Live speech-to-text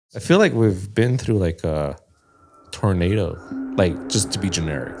I feel like we've been through like a tornado, like just to be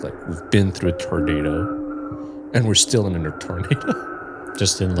generic, like we've been through a tornado and we're still in a tornado.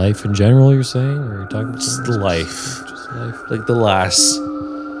 Just in life in general, you're saying? Or you're talking Just about life, Just life. like the last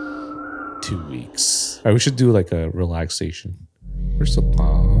 2 weeks. All right, we should do like a relaxation. We're so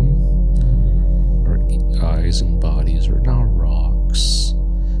calm. Our eyes and bodies are now rocks.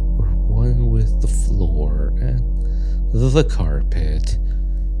 We're one with the floor and the carpet.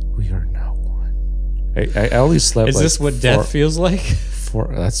 We are now one. I always slept. Is like this what death feels like?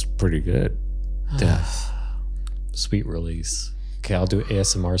 That's pretty good. Death. Sweet release. Okay, I'll do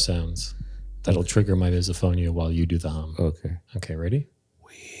ASMR sounds. That'll trigger my misophonia while you do the hum. Okay. Okay, ready?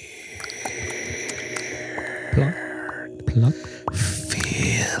 Pluck. Pluck.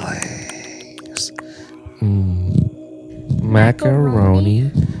 Feelings.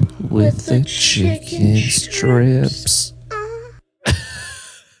 Macaroni with the chicken strips.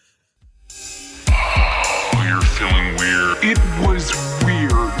 You're feeling weird. It was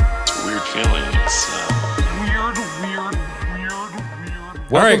weird. Weird feelings.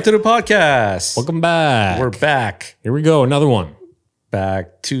 Welcome right. to the podcast. Welcome back. We're back. Here we go. Another one.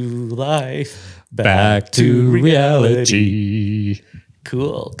 Back to life. Back to reality.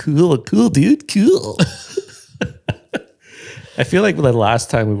 Cool, dude. Cool. I feel like the last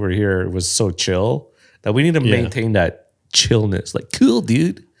time we were here was so chill that we need to maintain that chillness. Like, cool,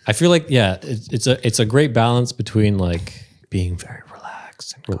 dude. I feel like, yeah, it's a great balance between like being very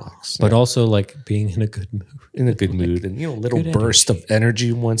relaxed and calm, but also like being in a good mood. In a good mood and, little Good burst of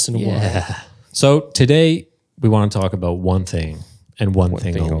energy once in a while. Yeah. So today we want to talk about one thing and one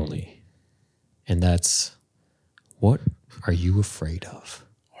thing thing only. And that's, what are you afraid of?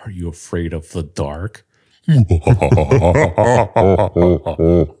 Are you afraid of the dark?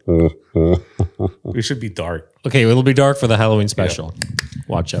 We should be dark. Okay, it'll be dark for the Halloween special.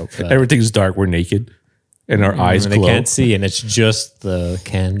 Watch out for that. Everything's dark. We're naked. And our eyes They glow. can't see, and it's just the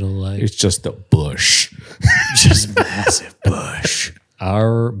candlelight. It's just a bush. just massive bush.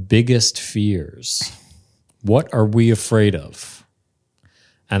 Our biggest fears. What are we afraid of?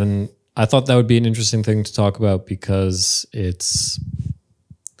 And I thought that would be an interesting thing to talk about because it's,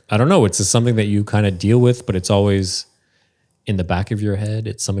 I don't know, it's just something that you kind of deal with, but it's always in the back of your head.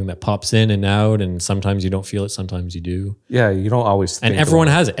 It's something that pops in and out, and sometimes you don't feel it, sometimes you do. Yeah, you don't always think And everyone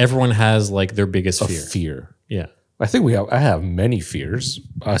has it. Everyone has like their biggest of fear. fear. Yeah. I think I have many fears.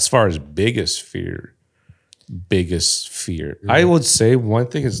 As far as biggest fear. I would say one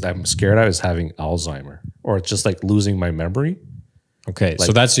thing is that I'm scared of is having Alzheimer or just like losing my memory. Okay,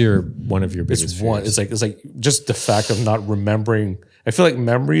 so that's one of your biggest It's fears. one. It's like just the fact of not remembering. I feel like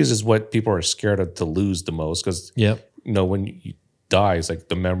memories is what people are scared of to lose the most because Yep. when you die, it's like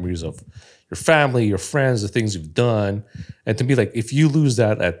the memories of your family, your friends, the things you've done, and to be like if you lose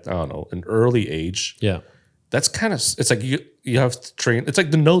that at I don't know an early age, Yeah. that's kind of it's like you have to train. It's like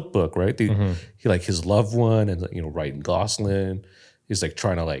The Notebook, right? He like his loved one and Ryan Gosling. He's like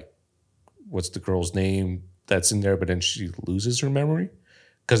trying to like what's the girl's name that's in there, but then she loses her memory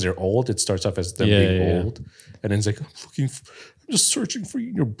because they're old. It starts off as them being old, and then it's like I'm just searching for you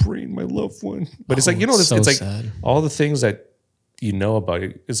in your brain, my loved one. But it's like it's so it's like sad. all the things that you know about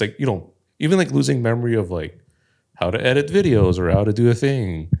it. It's like even like losing memory of like how to edit videos or how to do a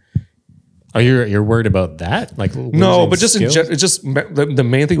thing. Are you're worried about that? Like No, losing but just skills? it's just the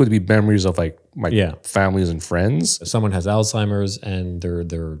main thing would be memories of like my Yeah. families and friends. If someone has Alzheimer's and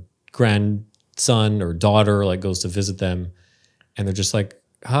their grandson or daughter like goes to visit them, and they're just like,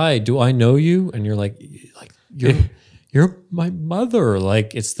 "Hi, do I know you?" And you're like you're my mother.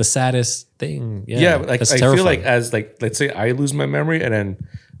 Like it's the saddest thing. Yeah, but like that's I feel like terrifying. as like let's say I lose my memory and then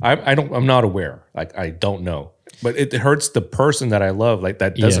I'm not aware. Like I don't know. But it hurts the person that I love. Like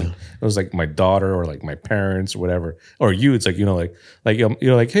that doesn't. Yeah. It was like my daughter or like my parents or whatever. Or you. It's like you're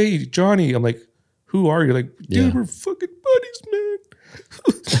like, hey Johnny. I'm like, who are you? Like, dude, Yeah. we're fucking buddies, man.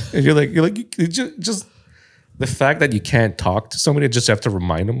 And you're like you just the fact that you can't talk to somebody, just have to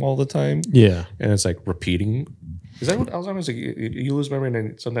remind them all the time. Yeah. And it's like repeating. Is that what Alzheimer's like? You lose memory and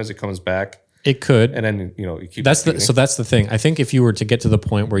then sometimes it comes back, It could. and then you keep. That's repeating. that's the thing. I think if you were to get to the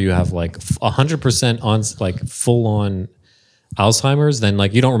point where you have like 100% on like full on Alzheimer's, then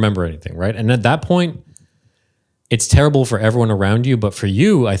like you don't remember anything, right? And at that point, it's terrible for everyone around you. But for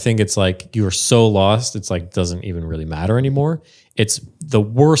you, I think it's like you're so lost. It's like doesn't even really matter anymore. It's the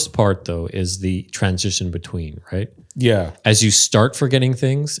worst part though is the transition between, right? Yeah, As you start forgetting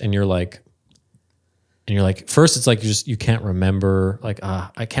things, and you're like, first it's like you can't remember, like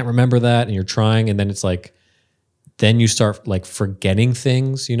I can't remember that, and you're trying, and then it's like, then you start like forgetting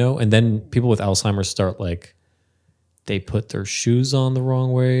things, and then people with Alzheimer's start like they put their shoes on the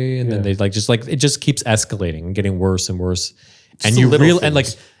wrong way, and then they like it just keeps escalating and getting worse and worse. And the you little and like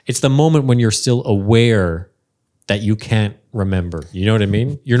things. it's the moment when you're still aware that you can't remember. You know what I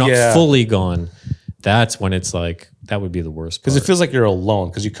mean? You're not Yeah. fully gone. That's when it's like that would be the worst part. Because it feels like you're alone.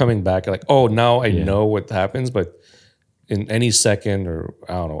 Because you're coming back, you're like, oh, now I know what happens, but in any second or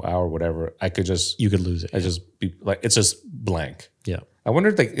I don't know, hour, whatever, I could just you could lose it. I just be like, it's just blank. Yeah. I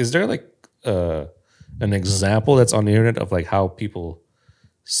wondered, like, is there like an example that's on the internet of like how people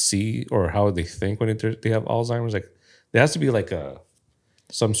see or how they think when they have Alzheimer's? Like, there has to be like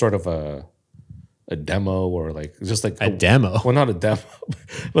some sort of a demo or like just like A demo. Well, not a demo,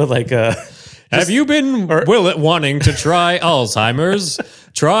 but like Have you been wanting to try Alzheimer's?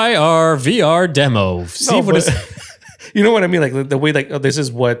 Try our VR demo. See No, what but- it's you know what I mean? Like the way, like, oh, this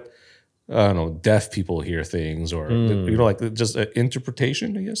is what I don't know, deaf people hear things, or you know, like just an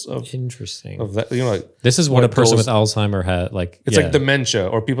interpretation, I guess, interesting. of that. You know, like This is what a person goes- with Alzheimer had. Like it's like dementia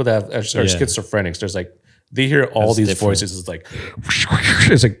or people that are schizophrenics. There's like they hear all these different. voices. It's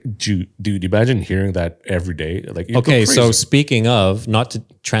like, dude, imagine hering that every day. Like, you'd go Okay, so crazy. speaking of, not to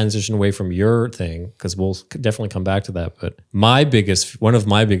transition away from your thing, because we'll definitely come back to that, but one of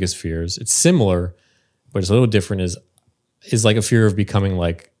my biggest fears, it's similar, but it's a little different, is like a fear of becoming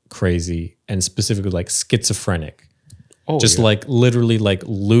like crazy and specifically like schizophrenic. Just like literally like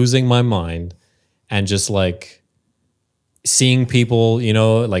losing my mind and just like seeing people, you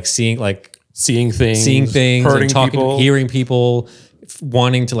know, like seeing things, hurting and talking, people. hearing people,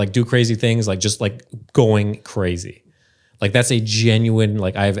 wanting to like do crazy things, like just like going crazy. Like that's a genuine,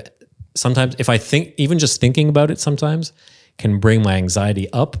 like I've sometimes, if I think, even just thinking about it sometimes can bring my anxiety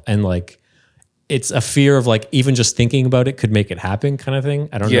up, and like it's a fear of like even just thinking about it could make it happen kind of thing.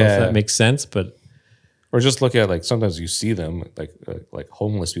 I don't know if Yeah. that makes sense, but Or just look at, like, sometimes you see them like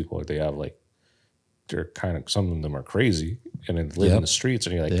homeless people. They have like they're kind of, some of them are crazy and then live in Yep. the streets,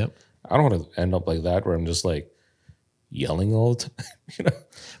 and you're like, Yep. I don't want to end up like that where I'm just like yelling all the time. You know?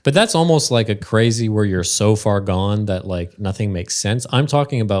 But that's almost like a crazy where you're so far gone that like nothing makes sense. I'm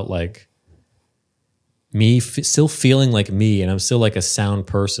talking about like me still feeling like me, and I'm still like a sound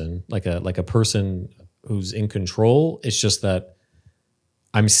person, like a person who's in control. It's just that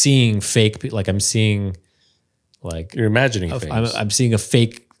I'm seeing like I'm seeing like You're imagining things. I'm seeing a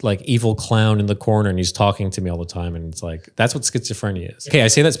fake like evil clown in the corner, and he's talking to me all the time, and it's like that's what schizophrenia is. Okay, I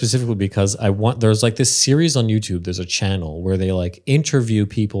say that specifically because there's like this series on YouTube. There's a channel where they like interview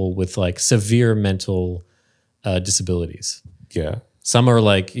people with like severe mental disabilities. Yeah. Some are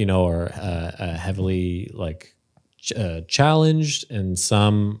like, you know, are heavily like challenged, and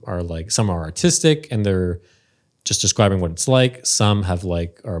some are artistic and they're just describing what it's like. Some have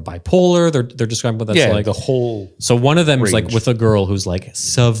like are bipolar. They're describing what that's Yeah. like. The whole. So one of them is like range. with a girl who's like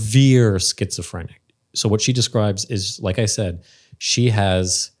severe schizophrenic. So what she describes is, like I said, she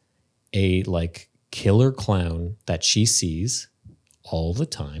has a like killer clown that she sees all the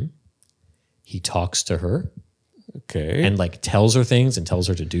time. He talks to her Okay. and like tells her things and tells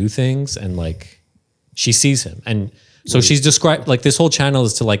her to do things, and like she sees him. And so she's described like this whole channel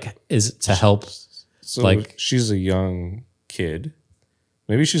is to help. So like- she's a young kid.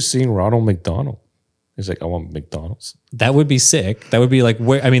 Maybe she's seeing Ronald McDonald. He's like, I want McDonald's. That would be sick. That would be like,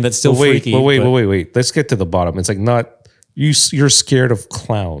 I mean, that's still But wait, freaky. but wait, but- but wait. Let's get to the bottom. It's like not you're scared of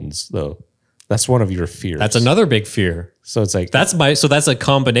clowns though. That's one of your fears. That's another big fear. So it's like That's a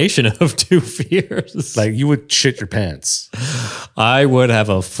combination of two fears. like you would shit your pants. I would have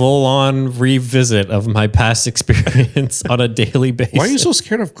a full-on revisit of my past experience on a daily basis. Why are you so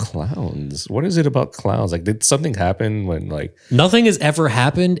scared of clowns? What is it about clowns? Like, did something happen when like Nothing has ever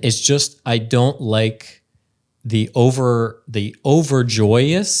happened. It's just I don't like the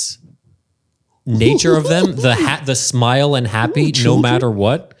overjoyous nature of them. The smile and happy no matter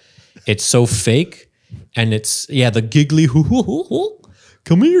what. It's so fake, and it's the giggly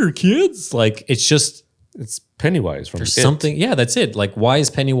come here, kids. Like it's just it's Pennywise from there's It. something. Yeah, that's it. Like why is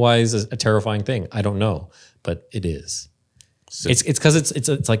Pennywise a terrifying thing? I don't know, but it is. It's because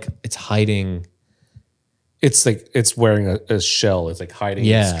it's like it's hiding. It's like it's wearing a shell. It's like hiding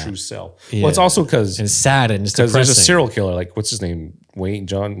Yeah. its true self. Yeah. Well, it's also because And it's sad and it's depressing. there's a serial killer. Like what's his name?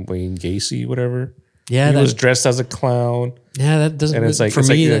 John Wayne Gacy, whatever. Yeah, he was dressed as a clown, yeah, that doesn't. and it's like for it's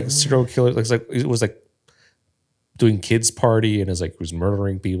me. like a serial killer. It's like it was like doing kids party, and it's like he was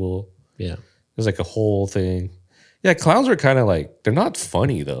murdering people. yeah, There's like a whole thing. Yeah, clowns are kind of like they're not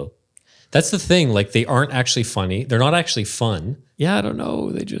funny though. that's the thing. Like they aren't actually funny. They're not actually fun. Yeah, I don't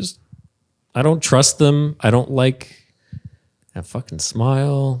know. I don't trust them. I don't like. That fucking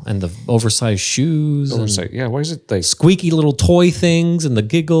smile and the oversized shoes. It's And like, yeah, why is it like squeaky little toy things and the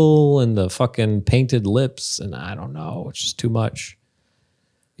giggle and the fucking painted lips. And I don't know. It's just too much.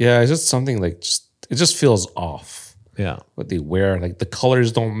 yeah, it's just something like it just feels off. Yeah. What they wear, like the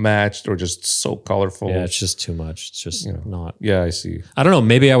colors don't match. They're just so colorful. Yeah, it's just too much. It's just not. Yeah, I see. I don't know.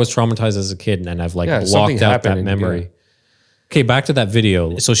 Maybe I was traumatized as a kid and I've like Yeah, something blocked out happened that and- memory. yeah. Okay, back to that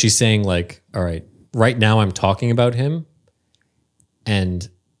video. So she's saying like, all right, right now I'm talking about him and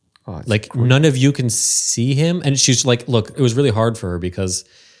Oh, it's like none of you can see him. And she's like, look, it was really hard for her because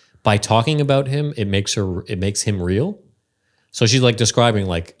by talking about him, it makes him real. So she's like describing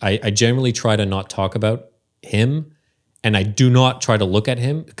like, I generally try to not talk about him and I do not try to look at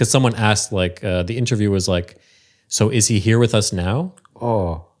him because someone asked like, the interview was like, so is he here with us now?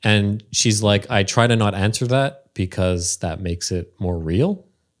 oh, And she's like, I try to not answer that because that makes it more real,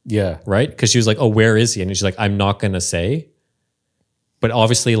 yeah. right? Because she was like, oh, where is he? And she's like, I'm not going to say. But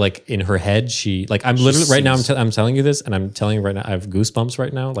obviously, like in her head, she like, I'm literally right now, I'm telling you this and I'm telling you right now, I have goosebumps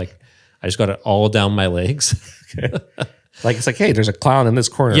right now. Like I just got it all down my legs. Like it's like, hey, there's a clown in this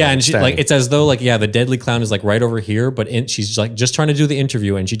corner. Yeah, and she standing. like it's as though like the deadly clown is like right over here, but she's like just trying to do the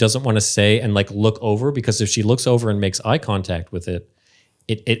interview and she doesn't want to say and like look over because if she looks over and makes eye contact with it,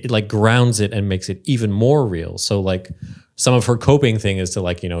 it like grounds it and makes it even more real. So like some of her coping thing is to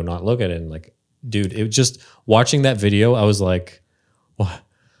like not look at it and like, dude, it just watching that video, I was like,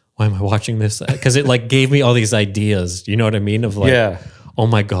 why am I watching this? Because it like gave me all these ideas. You know what I mean? Of like, Yeah. oh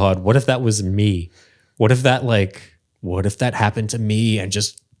my god, what if that was me? What if that happened to me and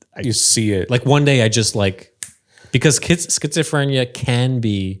just you see it. like one day I just like because schizophrenia can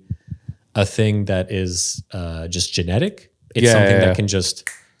be a thing that is just genetic. It's Yeah, something yeah, yeah. that can just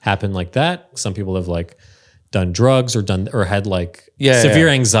happen like that. Some people have like done drugs or had like severe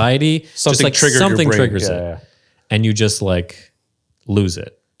anxiety. Something just like triggered your something brain. triggers Yeah, it, yeah. and you just like lose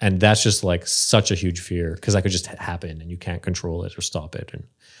it. And that's just like such a huge fear because that could just happen and you can't control it or stop it. And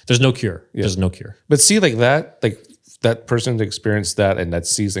there's no cure. There's no cure. But see, like that person that experienced that and that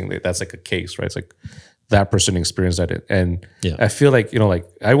season, that's like a case, right? It's like that person experienced that. And Yeah. I feel like, like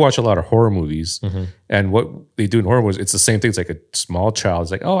I watch a lot of horror movies and what they do in horror movies, it's the same thing. It's like a small child.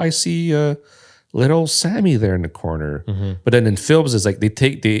 It's like, oh, I see little Sammy there in the corner. But then in films, it's like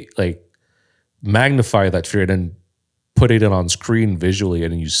they like magnify that fear and then put it on screen visually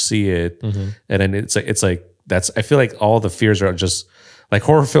and then you see it. And then it's like, that's, I feel like all the fears are just like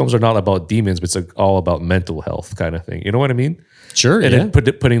horror films are not about demons, but it's like all about mental health kind of thing. You know what I mean? Sure. And yeah.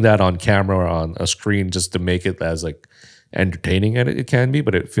 then putting that on camera or on a screen just to make it as like entertaining as it can be,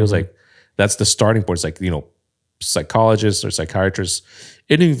 but it feels like that's the starting point. It's like, psychologists or psychiatrists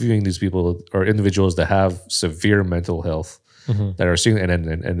interviewing these people or individuals that have severe mental health that are seeing,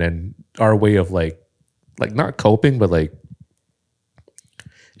 and then our way of like not coping, but like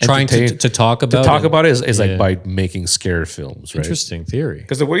Trying to talk about about it is Yeah. like by making scare films, right? Interesting theory.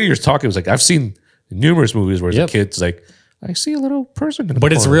 Because the way you're talking was like I've seen numerous movies where Yep. the kid's like, I see a little person in the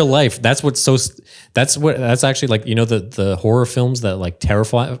But it's corner. real life. That's actually like, the horror films that like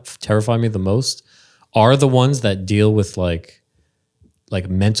terrify me the most are the ones that deal with like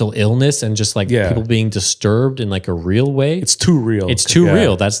mental illness and just like Yeah. people being disturbed in like a real way. It's too real. It's too Yeah.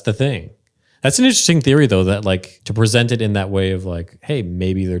 real. That's the thing. That's an interesting theory though, that like to present it in that way of like, hey,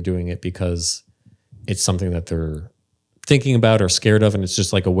 maybe they're doing it because it's something that they're thinking about or scared of. And it's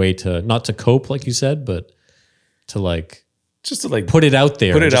just like a way to, not to cope, like you said, but to like Just to like put it out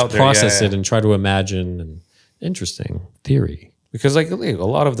there, Put and it just out there, process yeah, it and try to imagine. And interesting theory. because like a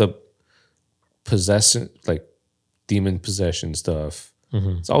lot of the demon possession stuff,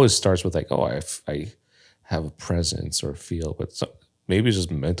 it always starts with like, oh, I have a presence or feel, but maybe it's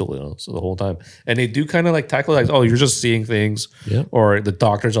just mental illness the whole time. And they do kind of like tackle like, oh, you're just seeing things, Yeah. or the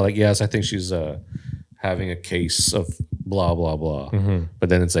doctors are like, yes, I think she's having a case of blah blah blah. But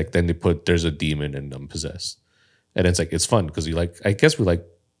then it's like there's a demon and I'm possessed, and it's like it's fun because I guess we like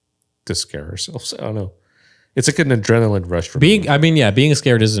to scare ourselves. I don't know. It's like an adrenaline rush for me. Being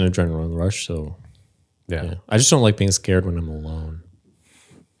scared is an adrenaline rush. So Yeah, yeah. I just don't like being scared when I'm alone.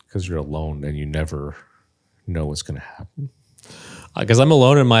 because you're alone and you never know what's going to happen. Because I'm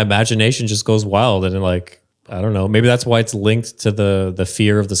alone and my imagination just goes wild. And like, I don't know, maybe that's why it's linked to the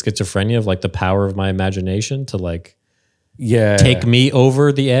fear of the schizophrenia, of like the power of my imagination to like Yeah, take me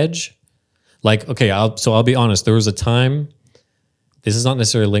over the edge. Like, okay, I'll be honest. There was a time, this is not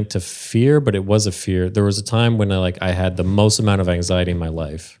necessarily linked to fear, but it was a fear. There was a time when I had the most amount of anxiety in my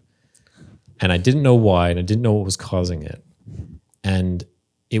life. And I didn't know why, and I didn't know what was causing it. And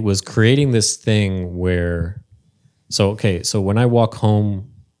it was creating this thing where, so when I walk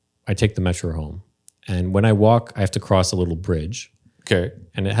home, I take the metro home. And when I walk, I have to cross a little bridge, Okay.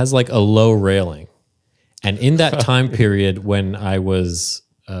 and it has like a low railing. And in that time period when I was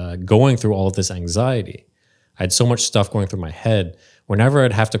going through all of this anxiety, I had so much stuff going through my head. Whenever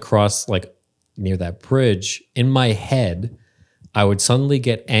I'd have to cross like near that bridge, in my head, I would suddenly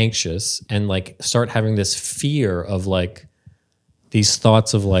get anxious and like start having this fear of like these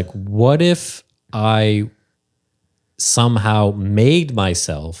thoughts of like, what if I somehow made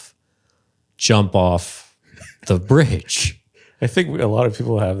myself jump off the bridge? I think a lot of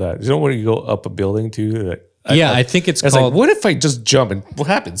people have that. You know when you go up a building too? Like, I think it's it's called. like, what if I just jump and what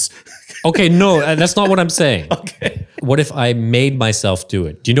happens? Okay, no, that's not what I'm saying. Okay. What if I made myself do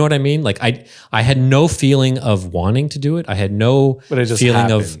it? Do you know what I mean? Like I had no feeling of wanting to do it. I had no But it just feeling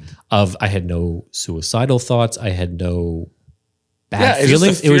happened. of I had no suicidal thoughts. I had no Yeah, bad it's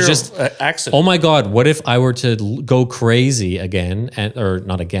feelings. just a It was fear just of, accident. oh my God, what if I were to go crazy again or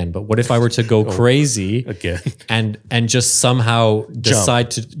not again, but what if I were to go crazy Again and just somehow decide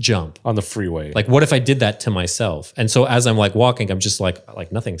to jump? on the freeway. Like, what if I did that to myself? And so as I'm like walking, I'm just like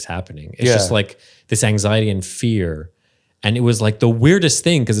nothing's happening. It's Yeah. just like this anxiety and fear. And it was like the weirdest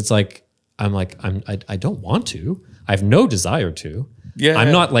thing because it's like, I don't want to. I have no desire to. Yeah.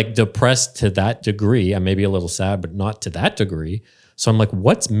 I'm not like depressed to that degree. I may be a little sad, but not to that degree. So I'm like,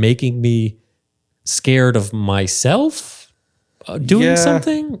 what's making me scared of myself doing Yeah.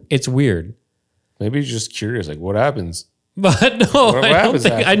 something? It's weird. Maybe you're just curious, like what happens? But no, What I don't happens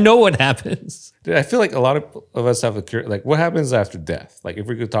think after? I know what happens. Dude, I feel like a lot of us have a curious, like what happens after death? Like if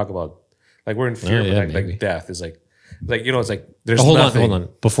we could talk about, like we're in fear, Oh, but yeah, like maybe. death is like you know, it's like there's Hold nothing. on.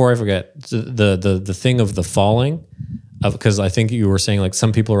 Before I forget, the thing of the falling, because I think you were saying like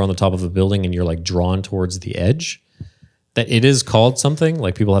some people are on the top of a building and you're like drawn towards the edge. That it is called something,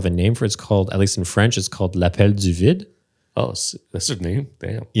 like people have a name for it. It's called, at least in French, it's called l'appel du vide. Oh, that's her name.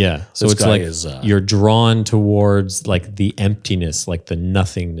 Damn. Yeah. So This it's guy like is, you're drawn towards like the emptiness, like the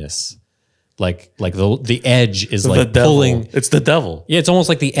nothingness. Like the edge is The like devil. pulling. It's the devil. Yeah, it's almost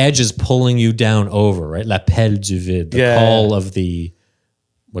like the edge is pulling you down over, right? L'appel du vide, the Yeah. call of the,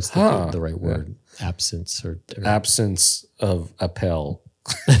 what's the, Huh. the right word? Absence or Absence of appel.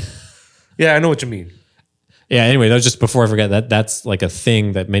 Yeah, I know what you mean. yeah. Anyway, that was just before I forget that's like a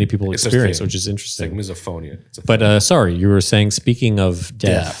thing that many people It's a experience, thing. which is It's like interesting. misophonia. It's a But sorry, you were saying speaking of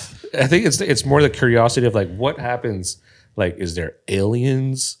death. I think it's more the curiosity of like what happens. Like, is there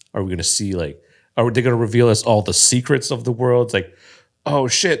aliens? Are we gonna see like? Are they gonna reveal us all the secrets of the world? It's like, oh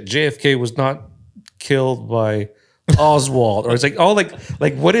shit, JFK was not killed by Oswald, or it's like oh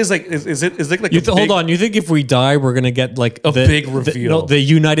like what is like is it like a Hold big- on, you think if we die, we're gonna get like A the big the- reveal. the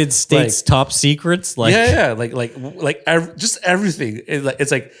United States Like- top secrets? Like, yeah just everything.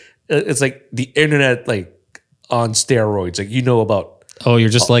 It's like the internet like on steroids. Like you know about oh, you're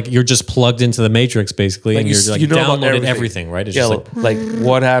just plugged into the matrix basically, and you you're s- like you know about downloaded everything, right? It's yeah, just like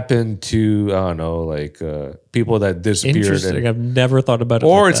what happened to I don't know, like people that disappeared, interesting. and, I've never thought about it.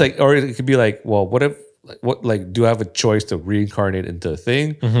 or like it's that. like, or it could be like, well, what if, like, do I have a choice to reincarnate into a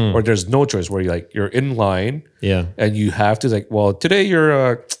thing, or there's no choice where you're in line, yeah. and you have to like, well, today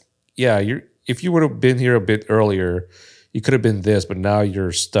you're, you're if you would have been here a bit earlier, you could have been this, but now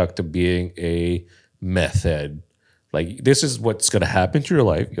you're stuck to being a meth head. Like this is what's gonna happen to your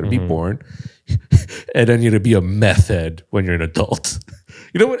life. You're gonna be born, and then you're gonna be a meth head when you're an adult.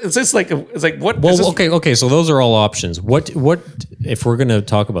 You know what? It's just like it's like what? Well, it's just- okay. So those are all options. What if we're gonna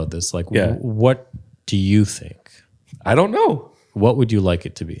talk about this? Like, Yeah. what do you think? I don't know. What would you like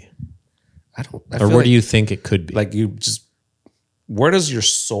it to be, I don't. I or feel where like, do you think it could be? like you just? Where does your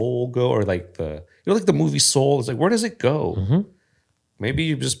soul go, or like like the movie Soul? It's like where does it go? Maybe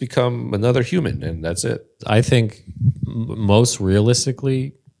you just become another human, and that's it. I think most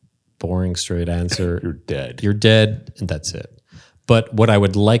realistically, boring straight answer. You're dead. You're dead, and that's it. But what I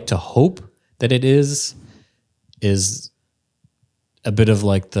would like to hope that it is a bit of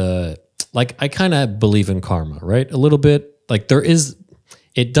like I kind of believe in karma, right? A little bit. Like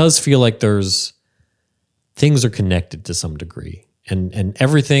it does feel like things are connected to some degree, and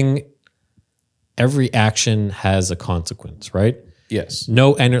every action has a consequence, right? Yes.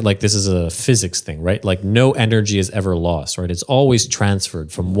 No energy, like this is a physics thing, right? Like no energy is ever lost, right? It's always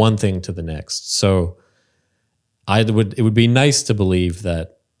transferred from one thing to the next. So it would be nice to believe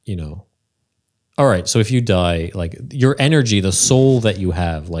that, all right, so if you die, like your energy, the soul that you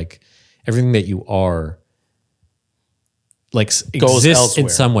have, like everything that you are, like Goes exists in elsewhere.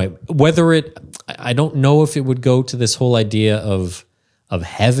 some way. Whether I don't know if it would go to this whole idea of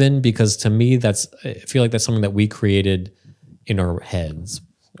heaven, because to me, I feel like that's something that we created in our heads.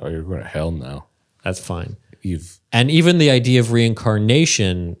 Oh, you're going to hell now. That's fine. you've And even the idea of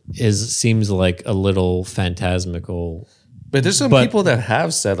reincarnation seems like a little phantasmical. but there's some But- people that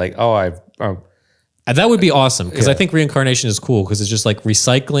have said like, oh, And that would be awesome because I Yeah. think reincarnation is cool because it's just like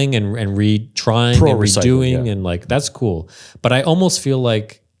recycling and retrying and Pro-recycling, redoing yeah. and like that's cool. But I almost feel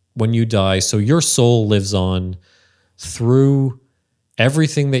like when you die, so your soul lives on through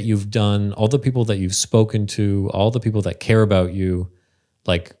everything that you've done, all the people that you've spoken to, all the people that care about you,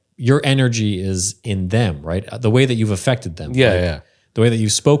 like your energy is in them, right? The way that you've affected them. yeah, like, yeah. the way that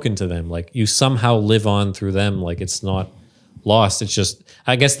you've spoken to them, like you somehow live on through them, like it's not lost. It's just,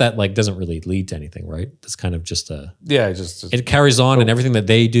 I guess that like doesn't really lead to anything, right? It's kind of just it carries on and everything that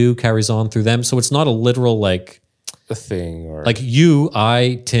they do carries on through them. So it's not a literal like a thing or like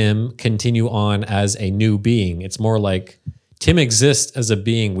Tim, continue on as a new being. It's more like Tim exists as a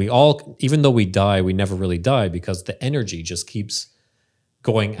being. We all, even though we die, we never really die because the energy just keeps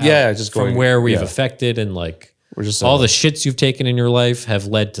going out just from going- where we've yeah. affected and like we're just all the shits you've taken in your life have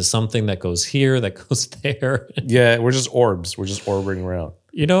led to something that goes here, that goes there. yeah, we're just orbs. We're just orbiting around.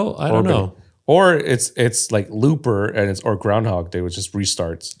 You know, I don't know. Or it's like Looper or Groundhog Day, which just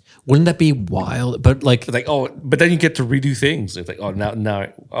restarts. Wouldn't that be wild? But like, It's like, oh, but then you get to redo things. It's like, oh,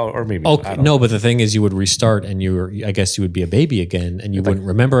 or maybe. I okay, don't no, but the thing is, you would restart, and I guess you would be a baby again, and you wouldn't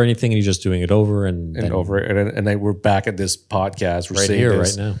remember anything, and you're just doing it over and and over it. And then we're back at this podcast. We're right saying here,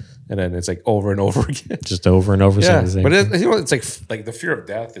 this, right now, and then it's like over and over again. just over and over. Yeah, saying the same but thing. it's like the fear of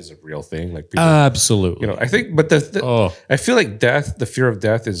death is a real thing. Like people, Absolutely. I think, but Oh. I feel like the fear of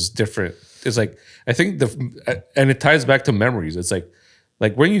death is different. It's like I think and it ties back to memories. It's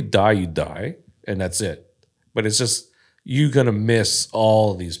like when you die, and that's it. But it's just you're gonna miss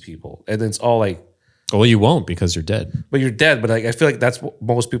all these people, and then it's all like, Well, you won't because you're dead. but you're dead. But like I feel like that's what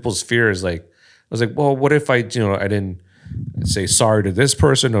most people's fear is. Like I was like, well, what if I didn't say sorry to this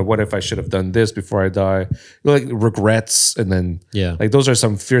person, or what if I should have done this before I die? Like regrets, and then Yeah. like those are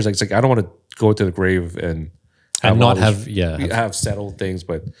some fears. Like it's like I don't want to go to the grave and Not all these- have have settled things,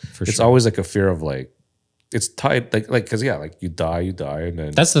 but it's sure. always like a fear of like it's tied like because like you die, and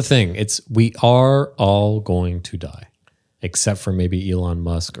then That's the thing. We are all going to die, except for maybe Elon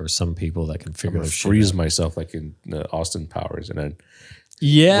Musk or some people that can figure I'm gonna this shit freeze out. myself like in Austin Powers, and then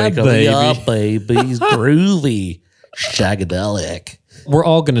Yeah, wake up, baby. yeah, baby, groovy, shagadelic. We're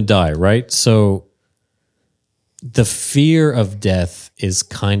all going to die, right? So the fear of death is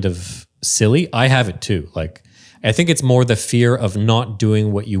kind of silly. I have it too. Like, I think it's more the fear of not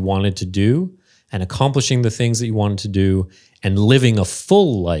doing what you wanted to do and accomplishing the things that you wanted to do and living a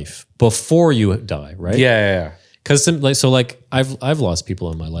full life before you die, right? Yeah. Because I've lost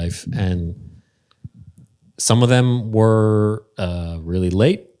people in my life, and some of them were really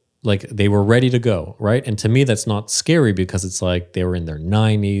late. Like they were ready to go, right? And to me, that's not scary because it's like they were in their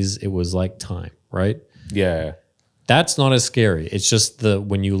 90s. It was like time, right? Yeah. That's not as scary. It's just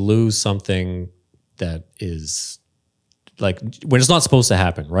when you lose something that is like when it's not supposed to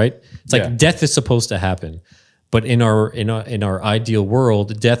happen, right? It's like Yeah. death is supposed to happen, but in our ideal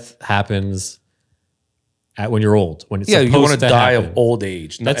world, death happens when you're old. When it's Yeah, supposed you want to die happen. of old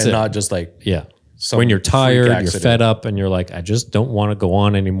age. That's and it. not just like Yeah. some When you're freak tired, you're accident. fed up, and you're like, I just don't want to go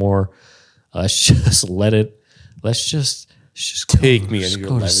on anymore. Let's just let it. Let's just take go, me, just and you're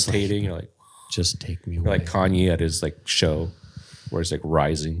go to sleep. levitating. You're like Just take me away. like Kanye at his like show where it's like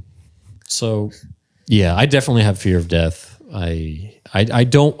rising. So, yeah, I definitely have fear of death. I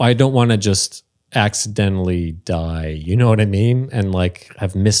don't want to just accidentally die. You know what I mean? And like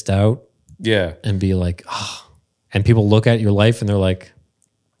have missed out Yeah. and be like, ah. And people look at your life and they're like,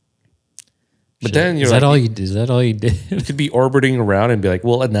 But then you're is like, that all you? Is that all you did? you could be orbiting around and be like,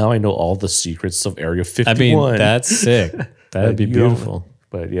 well, now I know all the secrets of Area 51. I mean, that's sick. That'd be You know, beautiful.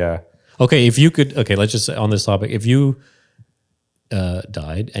 But yeah. Okay, if you could, let's just on this topic. If you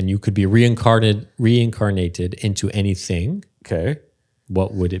died and you could be reincarnated into anything, Okay.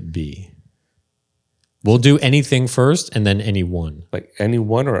 what would it be? We'll do anything first, and then anyone. Like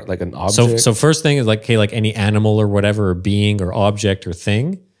anyone or like an object. So first thing is like any animal or whatever, or being or object or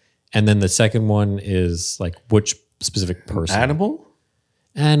thing, and then the second one is like which specific person. animal?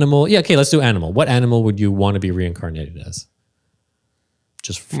 Animal. Yeah. Okay. Let's do animal. What animal would you want to be reincarnated as?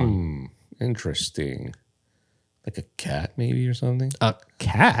 Just for fun. Interesting. Like a cat maybe or something? A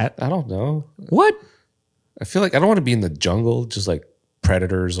cat. I don't know. What? I feel like I don't want to be in the jungle, just like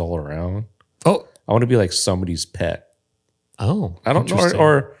predators all around. Oh. I want to be like somebody's pet. Oh. I don't know. Interesting.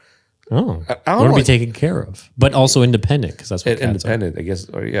 Or Oh. I I don't want know. to be Like, taken care of, but also independent because that's what cats independent, I guess.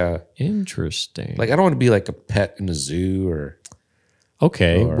 Or yeah. are. Interesting. Like I don't want to be like a pet in a zoo or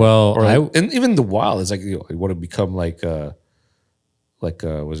okay. Well, and even the wild. It's like I want to become like like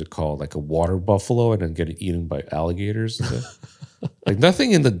a what's it called, like a water buffalo, and then get eaten by alligators. And stuff. Like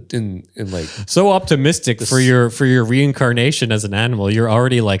nothing in like So optimistic for your reincarnation as an animal. You're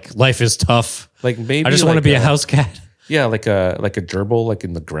already like, life is tough. like maybe I just want to like be a house cat. Yeah, like a gerbil, like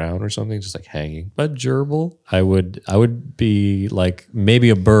in the ground or something, just like hanging. A gerbil? I would be like maybe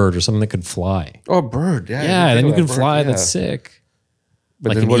a bird or something that could fly. Oh, a bird. Yeah. Yeah, then you can bird, fly. yeah. That's sick. But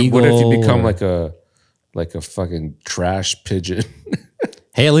like then an what if you eagle become or- like a fucking trash pigeon?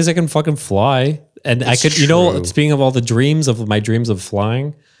 Hey, at least I can fucking fly. And I It's could, you know, true. speaking of all the dreams of my dreams of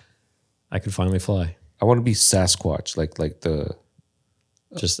flying, I could finally fly I want to be Sasquatch, like the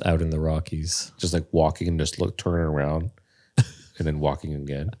just out in the Rockies. just like walking and just turning around and then walking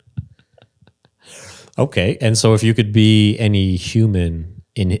again. Okay. And so if you could be any human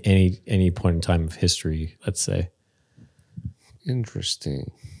in any point in time of history, let's say,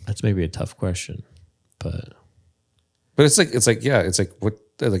 Interesting. that's maybe a tough question, but But it's like yeah, it's like what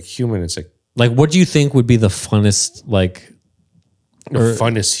like human. It's like what do you think would be the funnest, like, the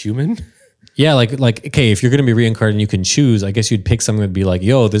funnest human. yeah, like, okay, if you're going to be reincarnated and you can choose, I guess you'd pick something that'd be like,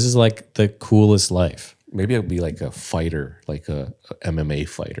 yo, this is like the coolest life. Maybe I'd be like a fighter, like a MMA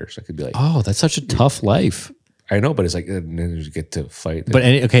fighter. So I could be like, Oh, that's such a tough life. I know, but it's like and then you get to fight. But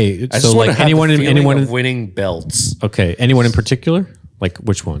okay, I so just want like to have anyone the in feeling anyone of in, winning belts. okay, anyone in particular? Like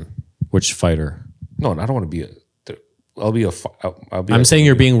which one? Which fighter? No, I don't want to be a. I'll be a. I'll be. I'm like- saying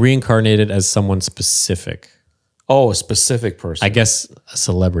you're being reincarnated as someone specific. Oh, a specific person. I guess a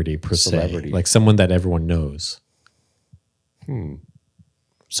celebrity per Celebrity. se, like someone that everyone knows.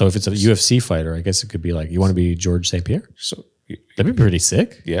 So if it's a UFC fighter, I guess it could be like you want to be George St. Pierre. So That'd be pretty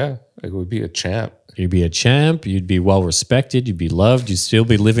sick. yeah, it would be a champ. You'd be a champ. You'd be well respected. You'd be loved. You'd still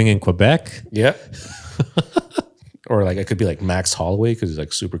be living in Quebec. Yeah. Or like I could be like Max Holloway because he's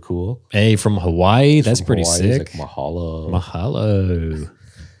like super cool. Hey, from Hawaii. That's From pretty Hawaii, he's sick. Like Mahalo. Mahalo.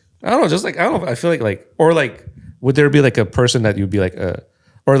 I don't know, just like I don't know. I feel like or like would there be like a person that you'd be like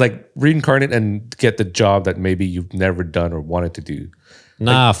or like reincarnate and get the job that maybe you've never done or wanted to do,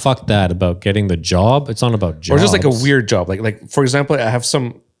 Nah, fuck that about getting the job. It's not about jobs. or just like a weird job, like for example, I have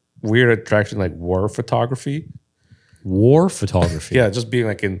some weird attraction like war photography. war photography. Yeah, just being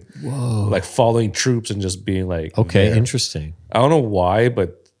like in like following troops and just being like Okay, there. interesting. I don't know why,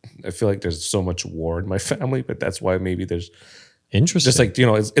 but I feel like there's so much war in my family, but that's why maybe there's Interesting. just like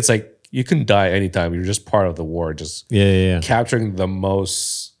it's like you can die anytime. You're just part of the war, just yeah. capturing the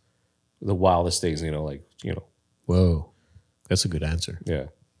wildest things. Whoa, that's a good answer. Yeah,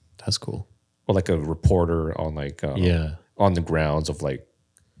 That's cool. or like a reporter on like Yeah. on the grounds of like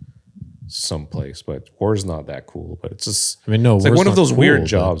someplace. But war is not that cool. But it's just I mean, no, it's like war's one of not those cool, weird but-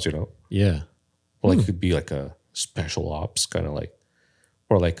 jobs, Yeah. Or like it could be like a special ops kind of like,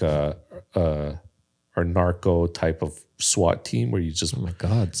 or like a narco type of SWAT team where you just Oh my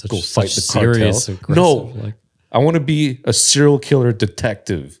God, such, go fight such the serious, cartel. aggressive, No. like, I want to be a serial killer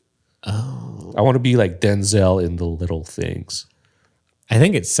detective. Oh. I want to be like Denzel in The Little Things. I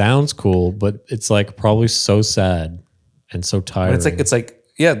think it sounds cool, but it's like probably so sad and so tiring. But it's like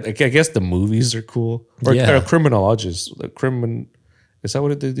yeah, like, I guess the movies are cool. Or, Yeah. or criminologists. Is that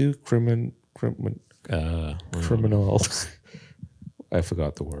what they do? Criminal. I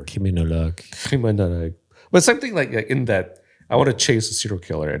forgot the word. criminologue. Criminal. But something like in that I want to chase a serial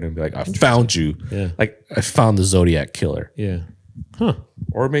killer and then be like, I found you. Yeah. Like I found the Zodiac killer. Yeah.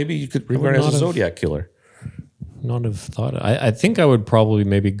 Or maybe you could would regard it as not a have- Zodiac killer. Not have thought. I think I would probably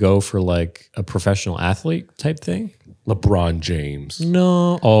maybe go for like a professional athlete type thing. LeBron James.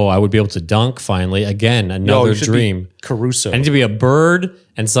 No. Oh, I would be able to dunk finally. Again, another you should be dream. Caruso. I need to be a bird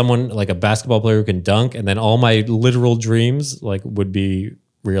and someone like a basketball player who can dunk, and then all my literal dreams like would be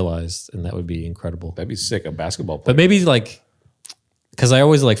realized, and that would be incredible. That'd be sick. A basketball player. But maybe like, because I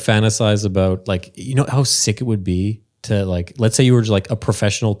always like fantasize about like, you know how sick it would be to like, let's say you were like a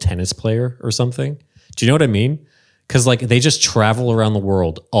professional tennis player or something. Do you know what I mean? Because like they just travel around the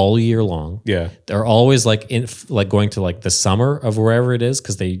world all year long. Yeah. They're always like like going to like the summer of wherever it is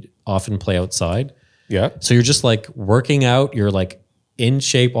because they often play outside. Yeah. So you're just like working out. You're like in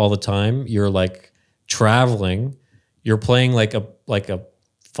shape all the time. You're like traveling. You're playing like a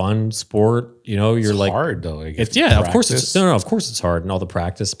fun sport. You know, you're It's like hard though. Like, it's yeah. Of course it's practice. no. Of course it's hard and all the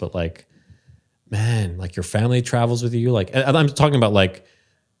practice. But like, man, like your family travels with you. Like I'm talking about like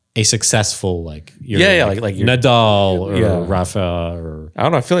a successful like you're Yeah, like you're- Nadal or yeah. Rafa or I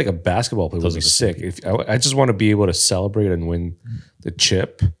don't know. I feel like a basketball player would Those be are the sick. If I just want to be able to celebrate and win the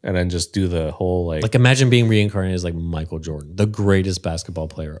chip, and then just do the whole like imagine being reincarnated as like Michael Jordan, the greatest basketball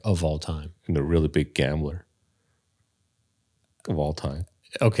player of all time. and a really big gambler of all time.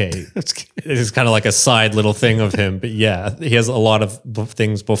 okay, it's kind of like a side little thing of him, but yeah, he has a lot of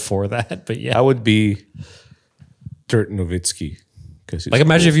things before that. But yeah, I would be Dirk Nowitzki. like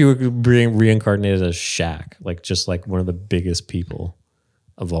imagine if you were being reincarnated as Shaq, like just like one of the biggest people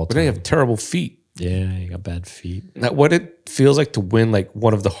of all But they time. have terrible feet. Yeah, you got bad feet. Now, what it feels like to win like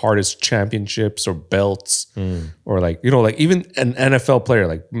one of the hardest championships or belts, or like like even an NFL player,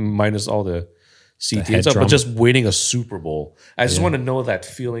 like minus all the CT head and stuff, but trauma. just winning a Super Bowl. I just want to know that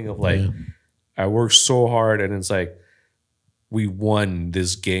feeling of like I worked so hard and it's like we won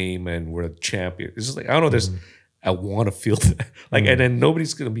this game and we're the champion. It's just like I don't know. There's I want to feel that like, and then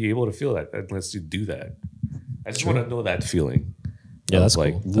nobody's gonna be able to feel that unless you do that. I just want to know that feeling. Yeah, of that's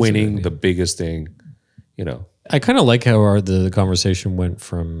like cool. That's a good winning idea. the biggest thing. I kind of like how the conversation went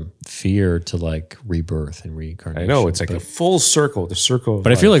from fear to like rebirth and reincarnation. I know it's like a full circle. The circle. Of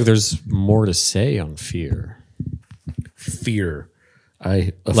but I feel like there's more to say on fear. fear.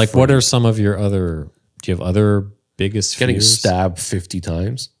 Like, what are some of your other? Do you have other biggest getting fears? stabbed 50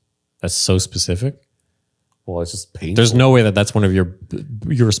 times? That's so specific. Well, it's just painful. There's no way that that's one of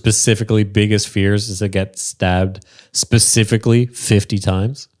your specifically biggest fears is to get stabbed specifically 50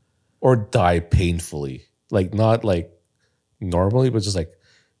 times. or die painfully. Like not like normally, but just like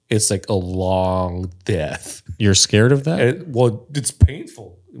it's like a long death. You're scared of that? Well, it's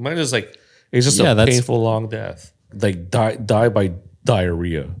painful. Mine is like it's just Yeah, a that's- painful long death. Like die by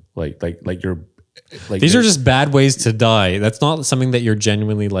diarrhea. Like you're like These are just bad ways to die. That's not something that you're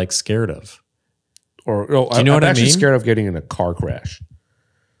genuinely like scared of. or no, you know I'm what I actually mean? scared of getting in a car crash.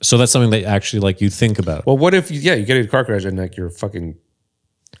 So that's something that actually like you think about. Well, what if you get in a car crash and like you're fucking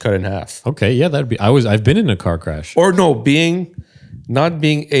cut in half? Okay, yeah, that'd be. I've been in a car crash. Or no, not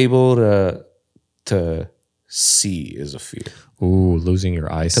being able to see is a fear. Ooh, losing your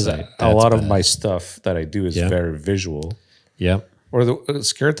Because eyesight. a lot of bad. my stuff that I do is Yeah. very visual. Yeah. Or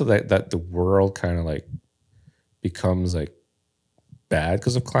scared to that the world kind of like becomes like bad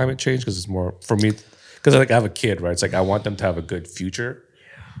because of climate change. Because it's more for me. Because like I have a kid, right? It's like I want them to have a good future,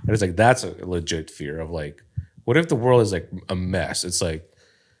 and it's like that's a legit fear of like, what if the world is like a mess? It's like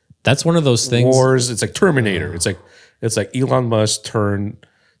That's one of those things. wars. It's like Terminator. It's like Elon Musk turned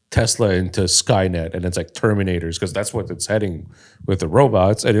Tesla into Skynet, and it's like Terminators because that's what it's heading with the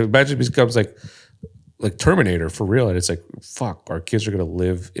robots. And imagine it becomes like Terminator for real, and it's like fuck, our kids are gonna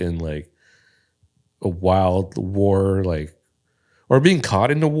live in like a wild war, like or being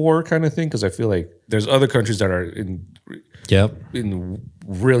caught in the war kind of thing. Because I feel like there's other countries that are Yep. in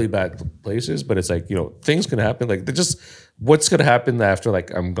really bad places, but it's like things can happen. Like they're just what's gonna happen after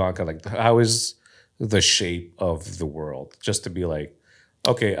like I'm gone? Kind of like how is the shape of the world? Just to be like,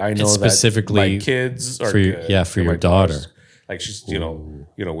 okay, I know specifically that my kids are for your- good, yeah, for and your my daughter's- daughter. Like she's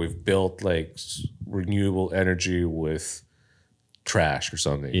we've built like renewable energy with trash or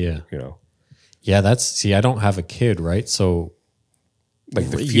something. Yeah. Yeah, See, I don't have a kid, right? So like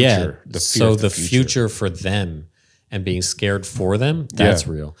the future. yeah. The fear So of the future for them and being scared for them, that's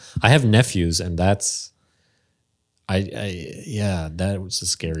Yeah. real. I have nephews, and that's that was a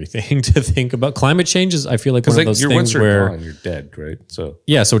scary thing to think about. Climate change is, I feel like, because one of like those you're things once you're where gone, you're dead, right? So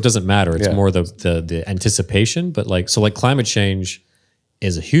yeah, so it doesn't matter. It's Yeah. more the anticipation. But like climate change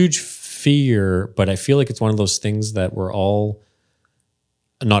is a huge fear, but I feel like it's one of those things that we're all,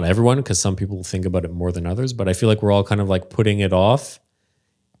 not everyone, because some people think about it more than others, but I feel like we're all kind of like putting it off.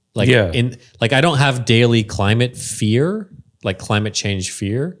 Like Yeah. I don't have daily climate fear, like climate change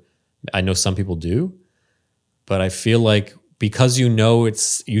fear. I know some people do, but I feel like because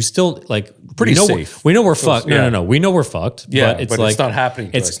you still like Pretty we know safe. We know we're fucked. yeah. No. We know we're fucked. yeah, but it's like not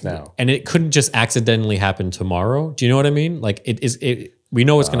happening to us now. and it couldn't just accidentally happen tomorrow. Do you know what I mean? Like we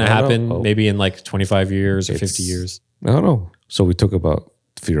know it's going to I don't happen know. maybe in like 25 years or 50 years. I don't know. So we talk about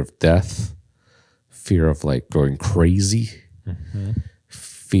fear of death, fear of like going crazy,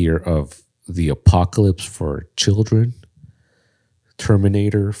 fear of the apocalypse for children,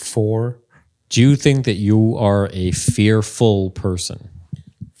 Terminator 4. Do you think that you are a fearful person?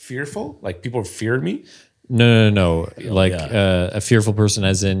 Fearful? Like people fear me? No. Like a fearful person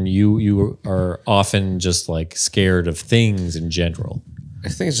as in you are often just like scared of things in general. I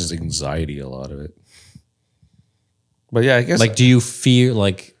think it's just anxiety, a lot of it. But yeah, I guess Like do you fear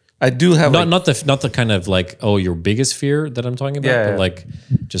like I do have not the kind of like your biggest fear that I'm talking about, Yeah. but like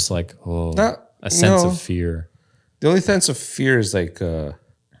just like Not- a sense no. of fear. the only sense of fear is like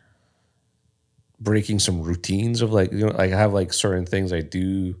breaking some routines of like I have like certain things I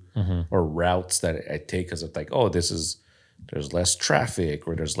do or routes that I take because of like there's less traffic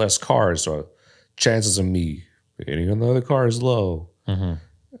or there's less cars, so chances of me hitting another car is low. I don't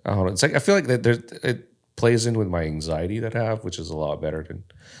know. It's like I feel like that plays in with my anxiety that I have, which is a lot better than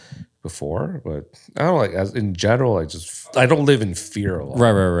before. But I don't like as in general. I don't live in fear a lot.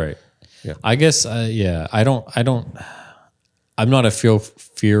 Right. Yeah. I guess, I'm not a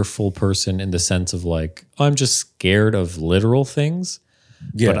fearful person in the sense of like, I'm just scared of literal things.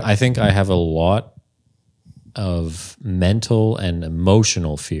 Yeah, But I think I have a lot of mental and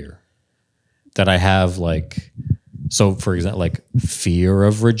emotional fear that I have, like, so for example, like fear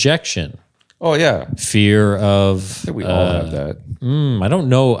of rejection, oh yeah, fear of, I think we all have that. I don't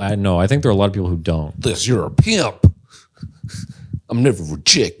know. I think there are a lot of people who don't. This, you're a pimp. I'm never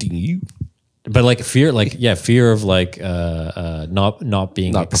rejecting you. But like fear, fear of like not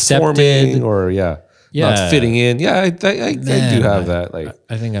being Not accepted. performing or Yeah. not fitting in. Yeah, I do have that. Like,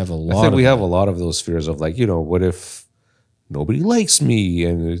 I think I have a lot. I think of we that. have a lot of those fears of like, what if nobody likes me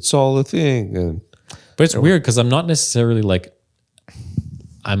and it's all a thing? And But it's weird because I'm not necessarily like,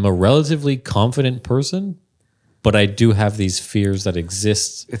 I'm a relatively confident person, but I do have these fears that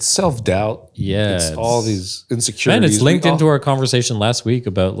exist. it's self-doubt. Yeah, It's all these insecurities. Man, it's linked We all- into our conversation last week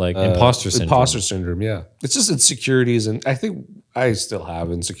about like imposter syndrome. Imposter syndrome, yeah. It's just insecurities. And I think I still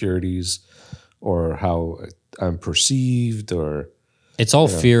have insecurities or how I'm perceived or It's all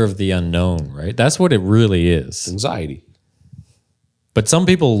fear of the unknown, right? That's what it really is. anxiety. But some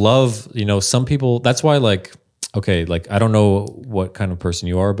people love, some people, that's why like, okay, like I don't know what kind of person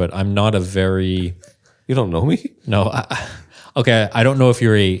you are, but I'm not a very, You don't know me? no, okay, I don't know if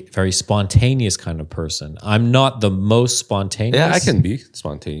you're a very spontaneous kind of person. I'm not the most spontaneous. Yeah, I can be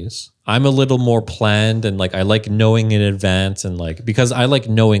spontaneous. I'm a little more planned and like I like knowing in advance and like because I like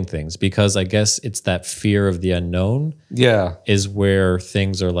knowing things because I guess it's that fear of the unknown Yeah. is where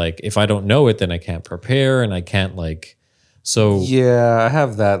things are like if I don't know it then I can't prepare and I can't like so Yeah, I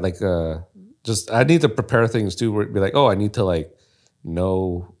have that. Like, just I need to prepare things too. Where it'd be like, oh, I need to like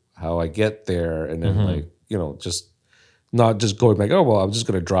know how I get there, and then like just not just going like, oh well, I'm just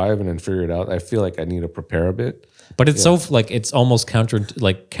gonna drive and then figure it out. I feel like I need to prepare a bit. but it's so like it's almost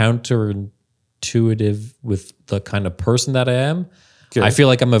counterintuitive with the kind of person that I am. Okay. I feel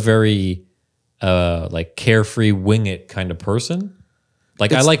like I'm a very like carefree wing it kind of person.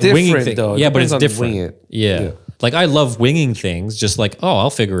 Like I It's like winging different, things. though. It Yeah, but depends it's on different. wing it. Yeah. Yeah. Like I love winging things, just like, oh, I'll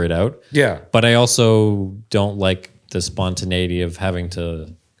figure it out. Yeah, But I also don't like the spontaneity of having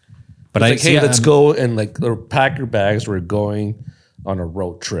to. But like, hey, let's I'm- go and like or pack your bags. We're going on a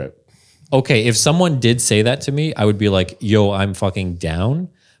road trip. Okay, if someone did say that to me, I would be like, yo, I'm fucking down.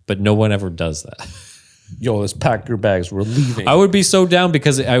 But no one ever does that. Yo, let's pack your bags. We're leaving. I would be so down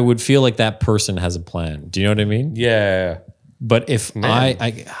because I would feel like that person has a plan. Do you know what I mean? Yeah, But if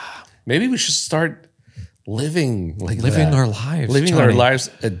I maybe we should start living like living that. our lives, living our Johnny, lives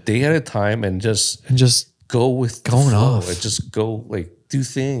a day at a time, and just just go with the Going flow, off. and just go like do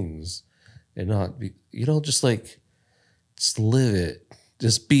things and not be just like just live it,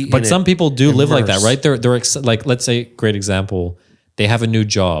 just be. But in some it. people do live like that, Immerse. right? They're like, let's say, great example, they have a new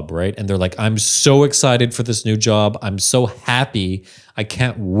job, right? And they're like, I'm so excited for this new job. I'm so happy. I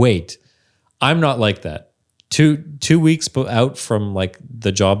can't wait. I'm not like that. Two weeks out from like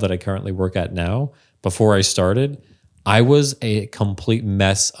the job that I currently work at now, before I started, I was a complete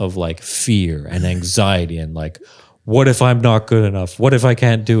mess of like fear and anxiety and like, what if I'm not good enough? What if I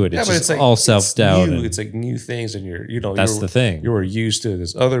can't do it? It's just all self-doubt. It's, and- it's like new things, and That's the thing. You were used to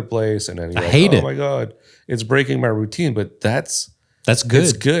this other place, and then you're like, hate oh it. my god, it's breaking my routine. But that's good.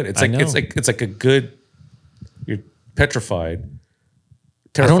 It's good. It's I like know. it's like a good. You're petrified.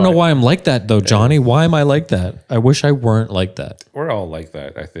 I don't know terrified. why I'm like that though, Johnny. Why am I like that? I wish I weren't like that. We're all like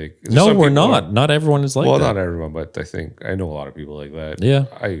that. I think. No, Some we're people not. are- Not everyone is like well, that. not everyone, but I think I know a lot of people like that. Yeah.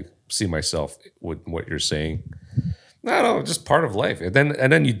 I see myself with what you're saying. No, just part of life. And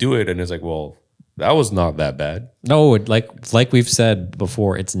then you do it, and it's like, well, that was not that bad. No, like we've said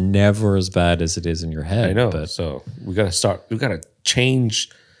before, it's never as bad as it is in your head. I know. But So we gotta start. We gotta change,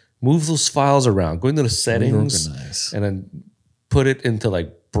 move those files around, go into the settings, Reorganize. and then put it into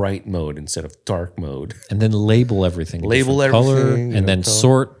like bright mode instead of dark mode. and then label everything. a Label different color, everything, and then color.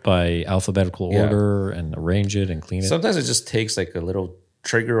 sort by alphabetical Yeah. order and arrange it and clean it. Sometimes it just takes like a little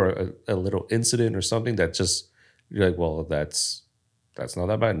trigger or a little incident or something that just you're like, well, that's not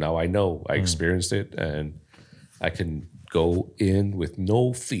that bad. Now I know I experienced it, and I can go in with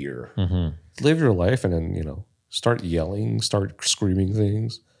no fear, live your life, and then start yelling, start screaming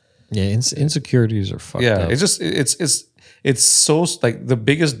things. Yeah, insecurities are fucked Yeah, up. it's just it's so like the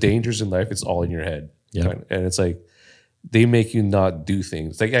biggest dangers in life. It's all in your head. Yeah. and it's like they make you not do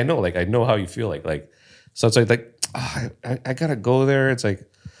things. Like I know how you feel like so it's like I gotta go there. It's like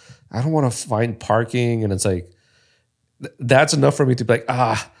I don't want to find parking, and it's like that's enough for me to be like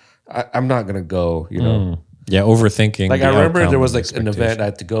I'm not gonna go. You know, Yeah, overthinking. like the I remember outcome there was and like an event I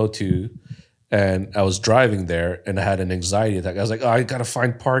had to go to, and I was driving there, and I had an anxiety attack. I was like, oh, I gotta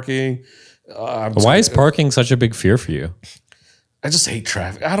find parking. Why is parking such a big fear for you? I just hate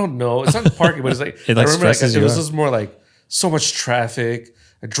traffic. I don't know. It's not parking, but it's like It, like, I remember like, stresses it you was out. just more like so much traffic.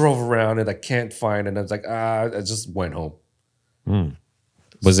 I drove around and I can't find, and I was like, I just went home.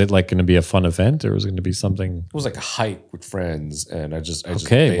 Was it like going to be a fun event, or was it going to be something? It was like a hike with friends, and I just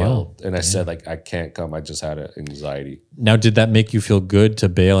Okay, bailed. wow. And I said like I can't come. I just had an anxiety. Now, did that make you feel good to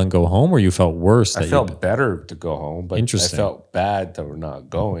bail and go home, or you felt worse? I felt better to go home, but Interesting. I felt bad that we're not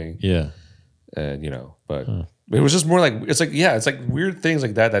going. Yeah. And but it was just more like it's like weird things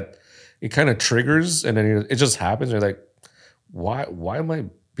like that it kind of triggers, and then it just happens. And you're like, why am I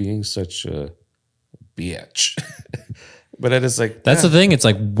being such a bitch? But then it's like That's the thing. It's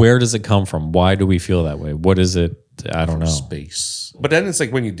like, where does it come from? Why do we feel that way? What is it? I don't know. space. But then it's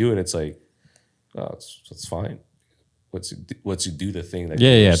like when you do it, it's like, oh, it's fine. Once you do the thing that Yeah,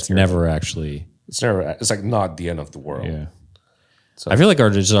 you're yeah. It's scared never of, actually. it's like not the end of the world. Yeah. I feel like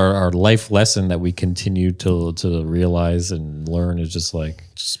our life lesson that we continue to realize and learn is just like,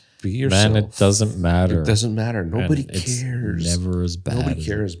 Just be yourself. man, it doesn't matter. It doesn't matter. Nobody it's cares. never as bad. Nobody as-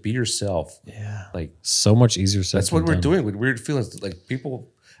 cares. Be yourself. Yeah. Like So much easier said that's what than we're done. doing with weird feelings. Like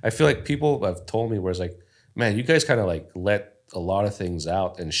people, I feel like people have told me where it's like, man, you guys kind of like let a lot of things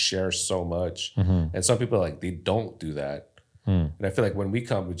out and share so much. And some people like they don't do that. And I feel like when we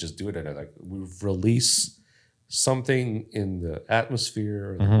come, we just do it and like we release something in the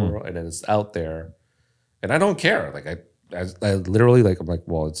atmosphere of the world, and then it's out there. And I don't care. Like I literally like I'm like,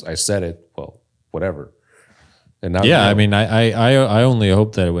 well, I said it. Well, whatever. And now, Yeah, I mean, I only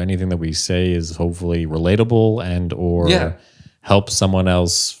hope that anything that we say is hopefully relatable and or Yeah. help someone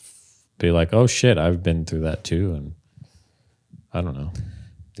else be like, oh shit, I've been through that too, and I don't know.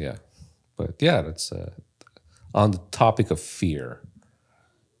 yeah, but yeah, that's on the topic of fear.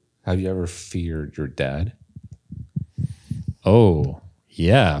 Have you ever feared your dad? Oh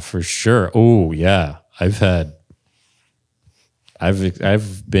yeah, for sure. Oh yeah,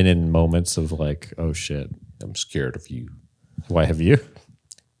 I've been in moments of like, oh shit, I'm scared of you. why have you?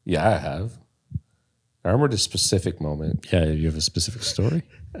 Yeah, I have. I remember this specific moment. Yeah, you have a specific story.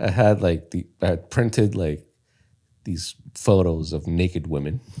 I had printed like these photos of naked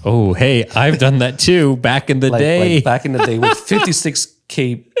women. Oh hey, I've done that too back in the day. Like back in the day with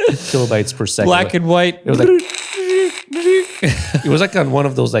 56K kilobytes per second. Black and white. It was like it was like on one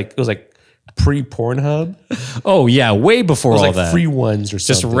of those like it was like pre-Pornhub. It Oh yeah, way before was all like that. free ones or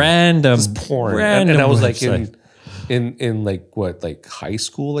Just something. random Porn. Random And I was website. like in like what, like high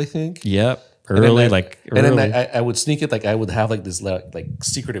school, I think. Yep. And then Early, I- like and early. then I would sneak it, like I would have like this like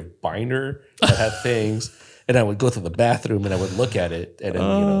secretive binder that had things, and I would go to the bathroom and I would look at it, and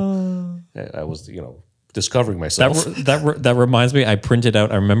then I was discovering myself. That reminds me. I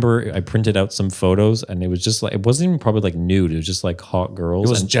remember I printed out some photos, and it was just like it wasn't even probably like nude. It was just like hot girls. It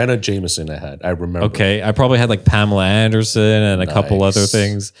was and- Jenna Jameson I had. I remember. okay, I probably had like Pamela Anderson and a couple other Nice.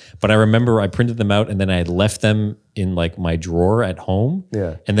 things, but I remember I printed them out, and then I had left them in like my drawer at home.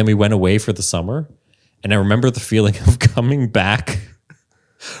 Yeah. and then we went away for the summer, and I remember the feeling of coming back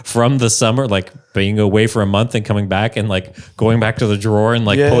from the summer, like being away for a month and coming back and like going back to the drawer and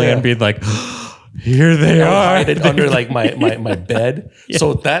like pulling it and being like. Here they I would are. hide it under like my bed.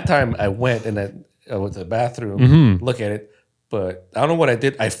 So that time I went and I went to the bathroom, look at it, but I don't know what I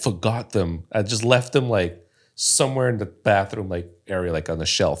did. I forgot them. I just left them like somewhere in the bathroom like area, like on the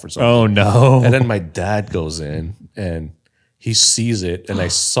shelf or something. Oh no. And then my dad goes in and he sees it, and I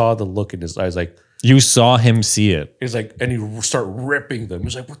saw the look in his eyes, like You saw him see it. he's like, and he start ripping them.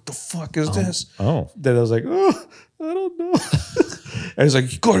 He's like, "What the fuck is this?" Oh. Then I was like, "Oh, I don't know." And he's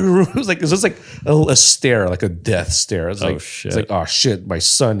like, "Go to your room." It was like, "Is this like a stare, like a death stare?" It's like, shit. It's like, "Oh shit, my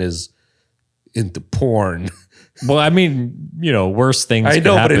son is into porn." Well, I mean, worse things. I could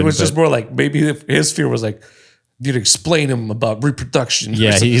know, but happen, it was just more like maybe if his fear was like, you'd explain him about reproduction.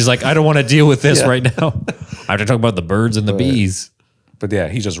 Yeah, he's like, I don't want to deal with this Yeah. right now. I have to talk about the birds and the bees. But yeah,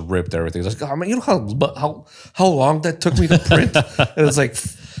 he just ripped everything. He's like, "Oh man, you know how long that took me to print?" And it's like,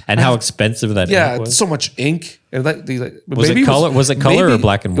 And how expensive that yeah, ink was. so much ink. And Was it color- was it color or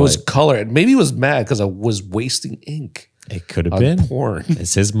black and It was white? color. And maybe he was mad because I was wasting ink It could have on been. porn.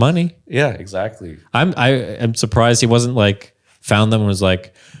 It's his money. Yeah, exactly. I'm surprised he wasn't like found them and was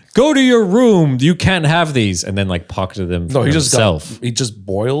like, go to your room. You can't have these. And then like pocketed them for No, he just himself. he just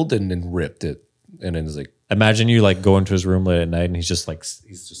boiled and then ripped it. And then it's like, Imagine you like go into his room late at night and he's just like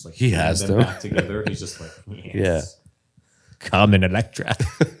he has putting them. back together. He's just like, Yeah. come in Electra.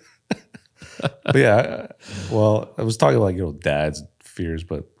 But yeah, well, I was talking about, dad's fears,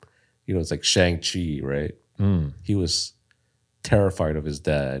 but it's like Shang-Chi, right? He was terrified of his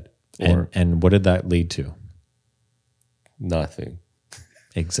dad or And what did that lead to? nothing.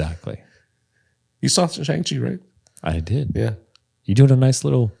 Exactly. You saw Shang-Chi, right? I did. Yeah. You doing a nice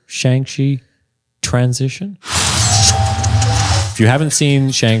little Shang-Chi transition? If you haven't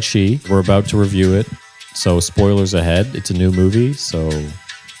seen Shang-Chi, we're about to review it. So spoilers ahead. It's a new movie. So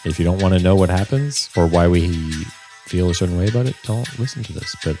if you don't want to know what happens or why we feel a certain way about it, don't listen to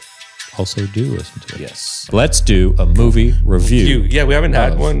this. But also do listen to it. Yes. Let's do a movie review. Yeah, we haven't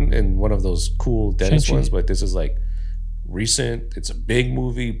had of one in one of those cool Dennis Shang-Chi. ones, but this is like recent. It's a big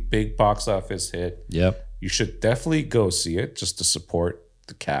movie, big box office hit. Yep. You should definitely go see it just to support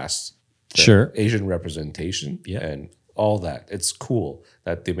the cast, the Sure. Asian representation, Yeah. and all that. It's cool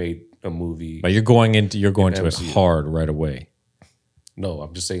that they made a movie. But you're going to it MCU. hard right away. No,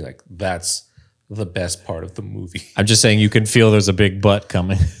 I'm just saying like that's the best part of the movie. I'm just saying you can feel there's a big butt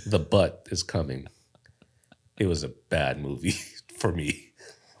coming. The butt is coming. It was a bad movie for me.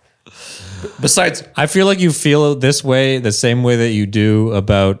 Besides, I feel like you feel this way, the same way that you do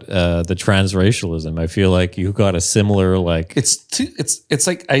about the transracialism. I feel like you got a similar like. it's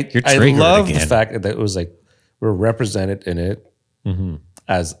like I triggered love the again. fact that it was like we're represented in it Mm-hmm.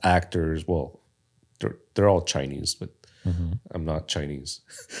 as actors. Well, they're all Chinese, but Mm-hmm. I'm not Chinese.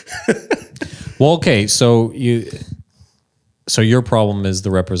 Well, okay, so your problem is the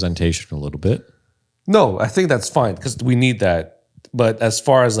representation a little bit. No, I think that's fine because we need that. But as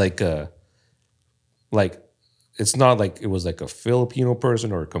far as like it's not like it was like a Filipino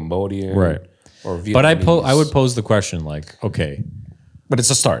person or a Cambodian, Right. Or Vietnamese. But I would pose the question like, okay, But it's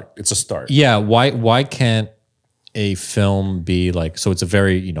a start. It's a start. yeah, why can't a film be like, so it's a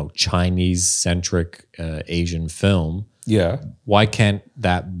very Chinese centric Asian film? Yeah. Why can't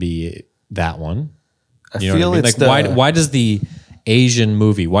that be that one? I You know feel what I mean? it's Like why does the Asian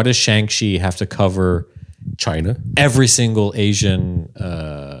movie, why does Shang-Chi have to cover China. every single Asian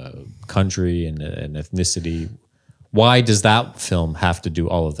country and ethnicity? Why does that film have to do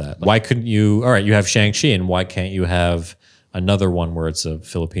all of that? Why couldn't you? All right, you have Shang-Chi, and why can't you have another one where it's a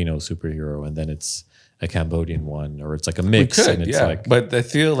Filipino superhero and then it's a Cambodian one, or it's like a mix? Could, and it's yeah. like, But I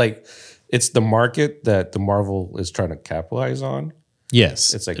feel like it's the market that the Marvel is trying to capitalize on.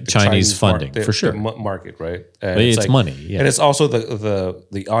 yes, It's like the Chinese funding the for sure. market, right? And But it's like, money, yeah. and it's also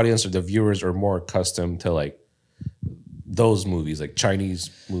the audience or the viewers are more accustomed to like those movies, like Chinese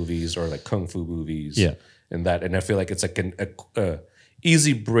movies or like kung fu movies, Yeah. and that. And I feel like it's like a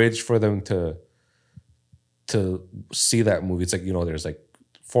easy bridge for them to see that movie. It's like there's like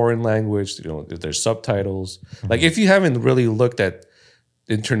foreign language, there's subtitles. Mm-hmm. Like if you haven't really looked at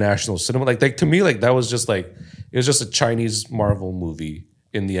international cinema, like to me, like that was just like it was just a Chinese Marvel movie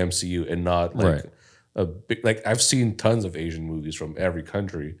in the MCU and not like Right. a big, like I've seen tons of Asian movies from every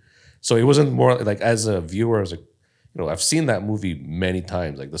country, so it wasn't more like as a viewer, I was like, I've seen that movie many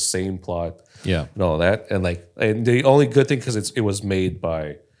times, like the same plot, Yeah. and all that, and the only good thing because it was made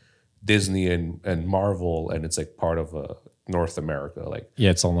by Disney and Marvel, and it's like part of North America, like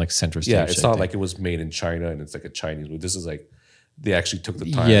Yeah, it's on like center stage. yeah, it's I not think. like it was made in China and it's like a Chinese movie. This is like they actually took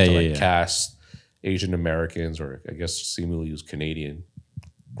the time Yeah, to yeah, like yeah. cast Asian Americans, or I guess seemingly use Canadian.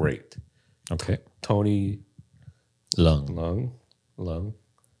 Great. Okay. Tony Lung Lung.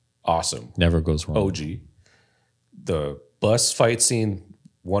 Awesome. never goes wrong. OG. The bus fight scene,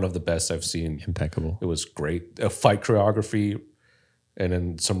 one of the best I've seen. Impeccable. It was great. A fight choreography, and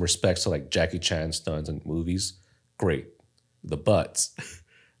then some respects to like Jackie Chan stunts and movies. Great. The butts.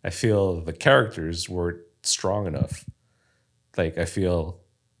 I feel the characters weren't strong enough. Like I feel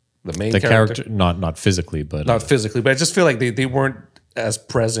the main The character, character, not physically, but not physically, but I just feel like they weren't as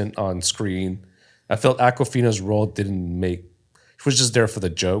present on screen. I felt Aquafina's role didn't make. She was just there for the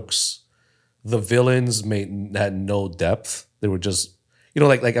jokes. The villains had no depth. They were just,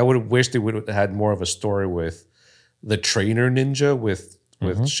 like I would have wished they would have had more of a story with the trainer ninja with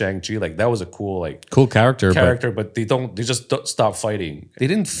Shang-Chi. Like that was a cool like cool character. but they just don't stop fighting. They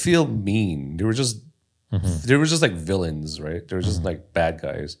didn't feel mean. They were just like villains, right? They were just like bad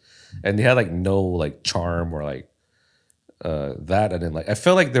guys, and they had like no like charm or like that. And then like I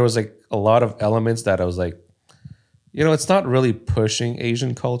felt like there was like a lot of elements that I was like, it's not really pushing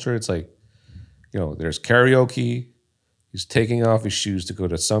Asian culture. It's like, there's karaoke. He's taking off his shoes to go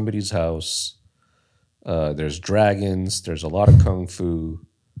to somebody's house. There's dragons. There's a lot of kung fu,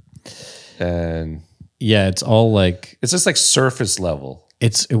 and yeah, it's all like it's just like surface level.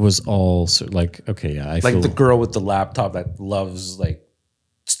 it was all like okay, yeah, I Like feel the girl with the laptop that loves like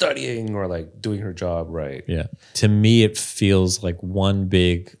studying or like doing her job right. yeah. To me, it feels like one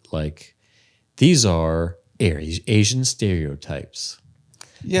big like these are Asian stereotypes.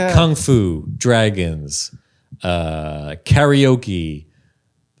 Yeah. Kung fu, dragons, karaoke,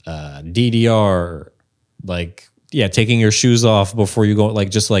 DDR, like taking your shoes off before you go, like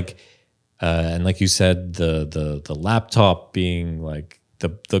just like and like you said, the laptop being like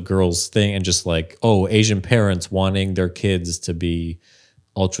the girl's thing, and just like, oh, Asian parents wanting their kids to be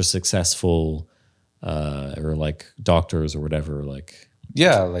ultra successful or like doctors or whatever. Like,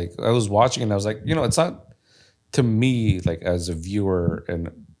 Yeah, like I was watching and I was like, it's not, to me, like as a viewer and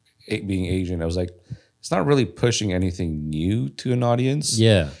being Asian, I was like, it's not really pushing anything new to an audience.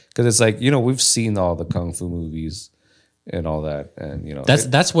 yeah, Because it's like, we've seen all the kung fu movies and all that. And,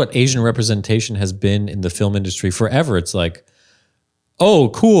 that's what Asian representation has been in the film industry forever. It's like, oh,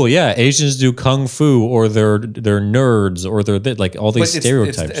 cool, yeah, Asians do kung fu, or they're nerds, or they're like all these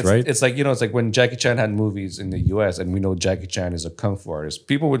stereotypes, right? It's like, it's like when Jackie Chan had movies in the US and we know Jackie Chan is a kung fu artist,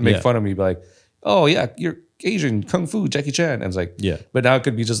 people would make fun of me, be like, oh yeah, you're Asian, kung fu, Jackie Chan. And it's like, Yeah. But now it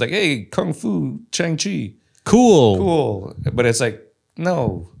could be just like, hey, kung fu, Shang-Chi. Cool. But it's like,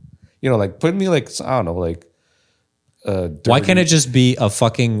 no, like put me like, I don't know, like, Why can't it just be a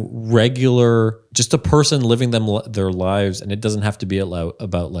fucking regular, just a person living their lives, and it doesn't have to be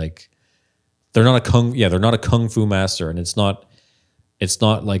about like they're not a kung fu master, and it's not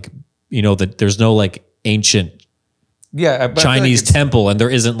like that there's no like ancient but I feel like Chinese it's- temple, and there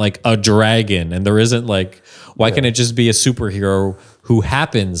isn't like a dragon, and there isn't like, why can't it just be a superhero who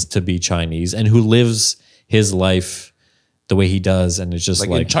happens to be Chinese and who lives his life the way he does, and it's just like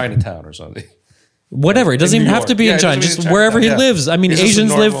like in Chinatown or something. whatever. It doesn't In even New have to York. be Yeah, in it doesn't China, mean just in wherever he Chinatown, yeah. lives. I mean, It's just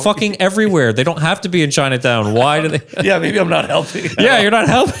Asians live normal. fucking everywhere. They don't have to be in Chinatown. Why do they? Yeah, maybe I'm not helping. Yeah, you're not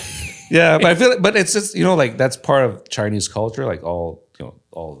helping. Yeah, but I feel like, but it's just, like that's part of Chinese culture, like all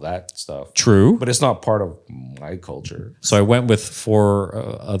that stuff. True. But it's not part of my culture. So I went with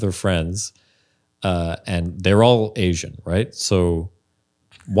 4 other friends, and they're all Asian, right? So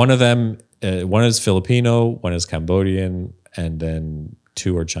one of them, one is Filipino, one is Cambodian, and then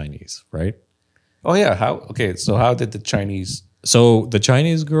 2 are Chinese, right? Oh yeah, so how did the Chinese? So the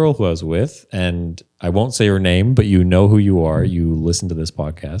Chinese girl who I was with, and I won't say her name, but you know who you are. You listen to this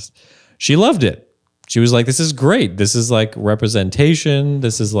podcast. She loved it. She was like, this is great. This is like representation.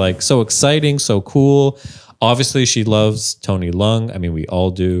 This is like so exciting, so cool. Obviously, she loves Tony Leung. I mean, we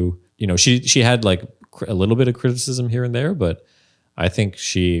all do. She had like a little bit of criticism here and there, but I think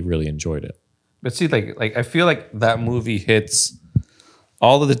she really enjoyed it. But see, like I feel like that movie hits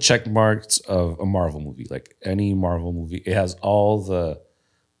all of the check marks of a Marvel movie. Like any Marvel movie, it has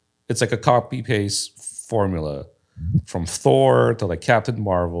it's like a copy paste formula from Thor to like Captain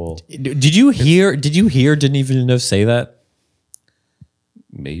Marvel. Did you hear Denis Villeneuve say that?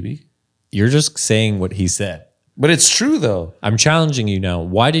 Maybe. You're just saying what he said. But it's true though. I'm challenging you now.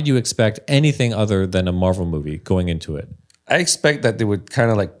 Why did you expect anything other than a Marvel movie going into it? I expect that they would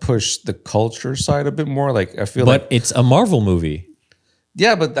kind of like push the culture side a bit more. Like I feel But like, it's a Marvel movie.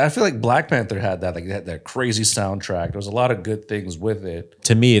 yeah, but I feel like Black Panther had that, like they had that crazy soundtrack. There was a lot of good things with it.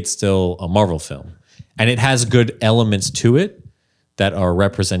 To me, it's still a Marvel film. And it has good elements to it that are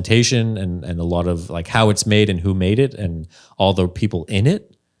representation and a lot of like how it's made and who made it and all the people in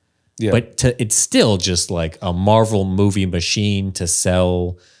it. Yeah. But it's still just like a Marvel movie machine to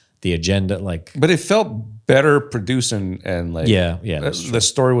sell the agenda. Like, But it felt better produced and like Yeah, that's the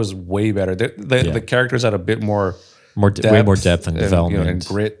story was way better. The characters had a bit more way more depth and development. and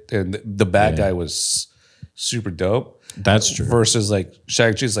grit, and the bad guy was super dope. That's true. Versus like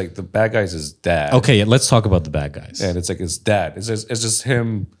Shang-Chi's like the bad guy's his dad. Okay, yeah, let's talk about the bad guys. And it's like his dad. It's just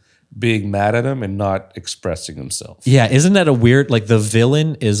him being mad at him and not expressing himself. Yeah, isn't that a weird, like the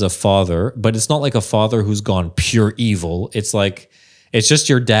villain is a father, but it's not like a father who's gone pure evil. It's like, it's just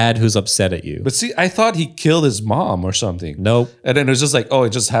your dad who's upset at you. But see, I thought he killed his mom or something. Nope. And then it was just like, oh, it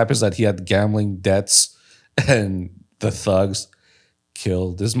just happens that he had gambling debts and the thugs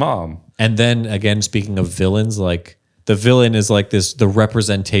killed his mom. And then again, speaking of villains, like the villain is like the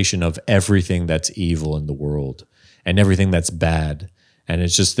representation of everything that's evil in the world and everything that's bad. And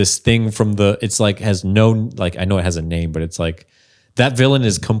it's just this thing it's like has no, like, I know it has a name, but it's like that villain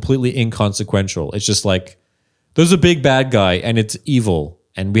is completely inconsequential. It's just like, there's a big bad guy and it's evil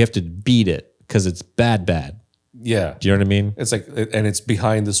and we have to beat it because it's bad. Yeah. Do you know what I mean? It's like, and it's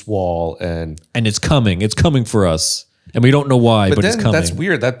behind this wall and And it's coming for us. And we don't know why, but then it's coming. that's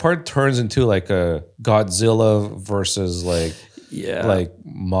weird. That part turns into like a Godzilla versus like like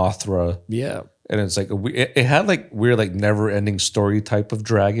Mothra. Yeah. And it's like it had like weird like never ending story type of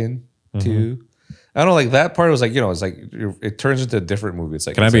dragon too. I don't know, like that part was like, it's like it turns into a different movie. It's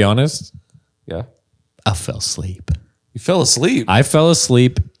like, Can I be honest? yeah, I fell asleep. you fell asleep. I fell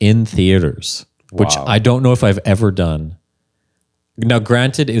asleep in theaters, which Wow. I don't know if I've ever done. Now,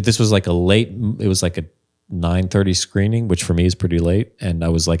 granted, this was like it was like a 9:30 screening, which for me is pretty late, and I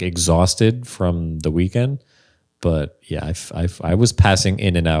was like exhausted from the weekend. But yeah, I was passing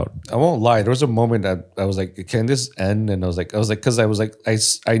in and out. I won't lie. There was a moment that I was like, "Can this end?" And I was like, because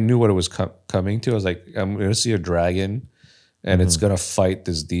I knew what it was coming to. I was like, I'm gonna see a dragon, and it's gonna fight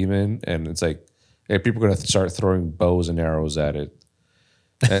this demon, and it's like, hey, people are gonna start throwing bows and arrows at it,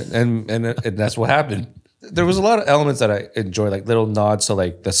 and that's what happened. There was a lot of elements that I enjoyed, like little nods to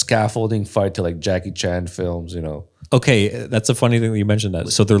like the scaffolding fight to like Jackie Chan films, you know. Okay, that's a funny thing that you mentioned that.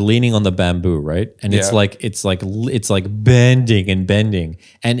 So they're leaning on the bamboo, right? And it's Yeah. like it's like bending and bending.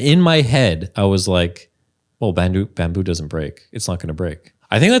 And in my head, I was like, well, bamboo doesn't break. It's not going to break.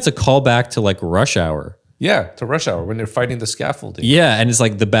 I think that's a callback to like Rush Hour. Yeah, to Rush Hour when they're fighting the scaffolding. Yeah, and it's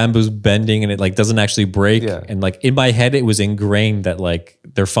like the bamboo's bending and it like doesn't actually break. Yeah. And like in my head, it was ingrained that like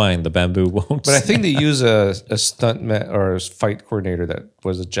they're fine. The bamboo won't. But I think they use a stuntman or a fight coordinator that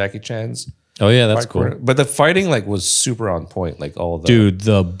was a Jackie Chan's. oh yeah, that's fight cool, coordinator. But the fighting like was super on point, like all the dude.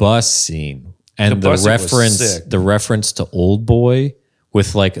 The bus scene and The the, bus scene was reference, sick. the reference to Old Boy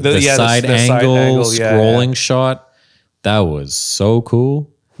with like the yeah, the side side angle, angle, yeah, scrolling shot. That was so cool.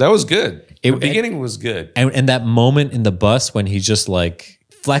 That was good. The It- beginning was good. And that moment in the bus when he just like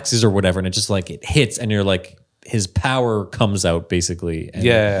flexes or whatever, and it just like it hits, and you're like his power comes out basically. And,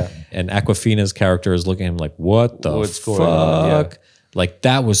 Yeah. And Aquafina's character is looking at him like, what the What's fuck? going on? Yeah. Like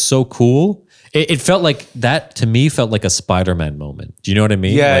that was so cool. It felt like that to me felt like a Spider-Man moment. Do you know what I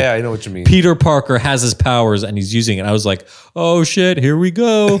mean? Yeah, Like, yeah, I know what you mean. Peter Parker has his powers and he's using it. I was like, oh shit, here we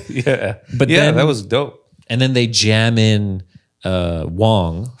go. Yeah. But yeah, then- that was dope. And then they jam in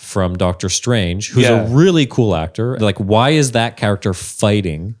Wong from Doctor Strange, who's Yeah. a really cool actor. Like, why is that character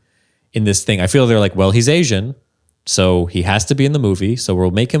fighting in this thing? I feel they're like, well, he's Asian, so he has to be in the movie. So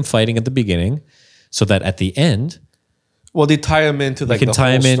we'll make him fighting at the beginning, so that at the end, Well, they tie him into like can the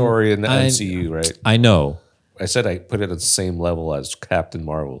tie whole him in- story in the I- MCU, right? I know I said I put it at the same level as Captain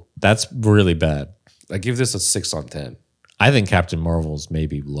Marvel. that's really bad. I give this a 6 on 10. I think Captain Marvel's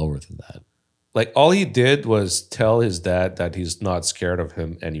maybe lower than that. Like all he did was tell his dad that he's not scared of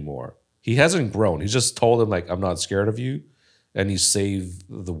him anymore. He hasn't grown. He just told him like, I'm not scared of you, and he saved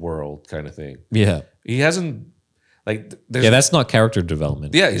the world kind of thing. Yeah, He hasn't like there's yeah, that's not character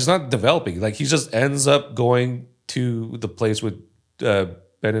development. yeah, he's not developing. Like he just ends up going to the place with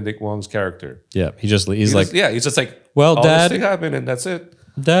Benedict Wong's character. Yeah, he's He's like, yeah, he's just like, Well, all Dad- this thing happened and that's it.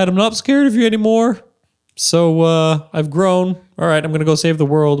 Dad, I'm not scared of you anymore. So I've grown. All right, I'm gonna go save the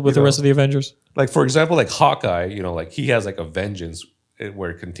world with the rest of the Avengers. Like for example, like Hawkeye, you know, like he has like a vengeance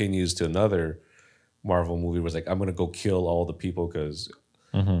where it continues to another Marvel movie where it's like, I'm gonna go kill all the people because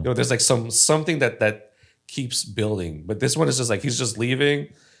you know there's like something that keeps building. But this one is just like he's just leaving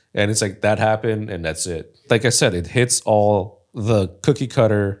and it's like that happened and that's it. Like I said, it hits all the cookie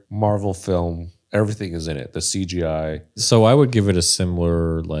cutter Marvel film. Everything is in it. The CGI. So I would give it a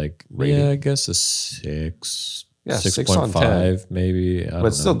similar, like, Rating? yeah, I guess a 6. Yeah, 6 6.5 on 10. maybe. I don't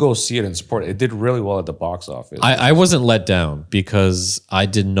But still go see it and support it. It did really well at the box office. I wasn't let down because I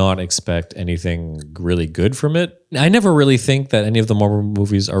did not expect anything really good from it. I never really think that any of the Marvel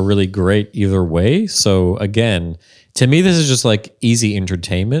movies are really great either way. So again, to me, this is just like easy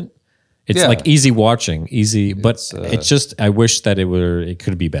entertainment. It's Yeah. like easy watching, easy, but It's, it's just I wish that it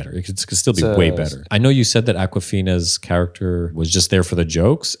could be better. It could still be It's, way better. I know you said that Aquafina's character was just there for the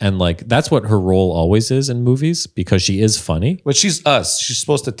jokes, and like that's what her role always is in movies because she is funny. But she's us. She's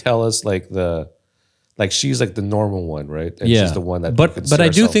supposed to tell us like she's like the normal one, right? And she's the one that. we But consider I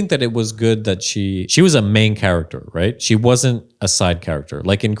do ourselves- think that it was good that she was a main character, right? She wasn't a side character,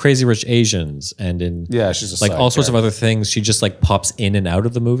 like in Crazy Rich Asians and in Yeah, she's a like side all sorts of character. other things. She just like pops in and out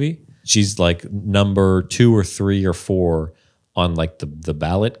of the movie. She's like number 2 or 3 or 4 on like the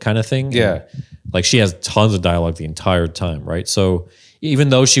ballot kind of thing. Yeah. And, like she has tons of dialogue the entire time, right? So even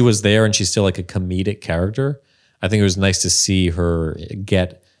though she was there and she's still like a comedic character, I think it was nice to see her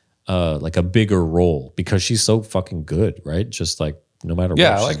get like a bigger role because she's so fucking good, right? Just like no matter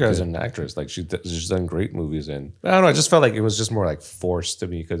Yeah, what. I like she's her as good. an actress. Like she's done great movies in. I don't know. I just felt like it was just more like forced to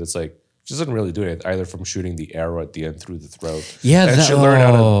me because it's like she doesn't really do it either from shooting the arrow at the end through the throat. Yeah, and that- she learned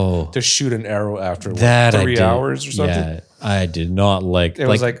how oh. to shoot an arrow after That I 3 did. hours or something. Yeah, I did not like. It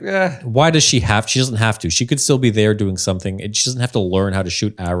was like, yeah, why does she have? She doesn't have to. She could still be there doing something. And she doesn't have to learn how to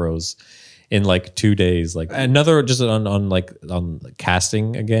shoot arrows in like 2 days. Like another, just on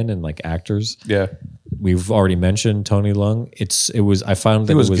casting again and like actors. yeah. We've already mentioned Tony Leung. I found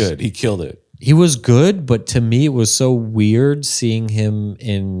that He was it was good. He killed it. He was good, but to me it was so weird seeing him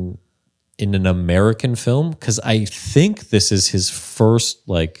in an American film because I think this is his first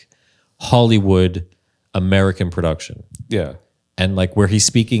like Hollywood American production. Yeah. and like where he's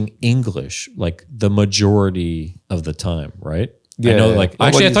speaking English like the majority of the time, right? I Yeah. know, like Well,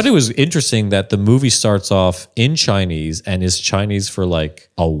 actually, I he's- thought it was interesting that the movie starts off in Chinese and is Chinese for like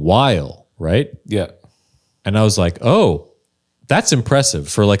a while, right? Yeah. And I was like, oh, that's impressive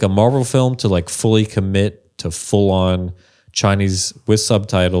for like a Marvel film to like fully commit to full on Chinese with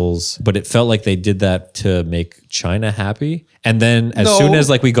subtitles. But it felt like they did that to make China happy. And then as No. soon as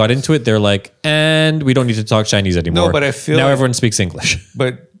like we got into it, they're like, and we don't need to talk Chinese anymore. but I feel now like- everyone speaks English.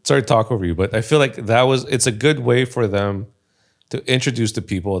 But sorry to talk over you, but I feel like it's a good way for them to introduce the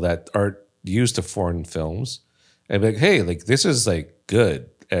people that are used to foreign films and be like, hey, like this is like good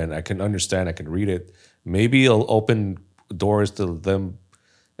and I can understand, I can read it. Maybe it'll open doors to them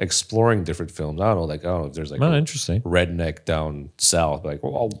exploring different films. I don't know if there's like Oh, a interesting. redneck down south, like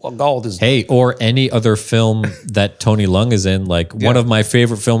all this. Hey, or any other film that Tony Leung is in, like one of my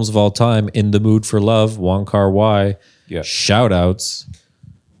favorite films of all time, In the Mood for Love, Wong Kar-wai. Yeah. Shout outs.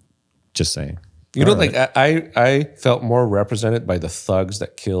 Just saying. You know, like I felt more represented by the thugs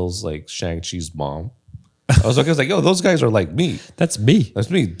that kills like Shang-Chi's mom. I was like, yo, those guys are like me. That's me. That's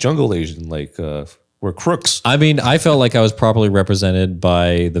me, jungle Asian. Like we're crooks. I mean, I felt like I was properly represented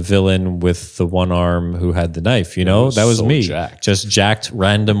by the villain with the one arm who had the knife. You know, that was so me. jacked. Just jacked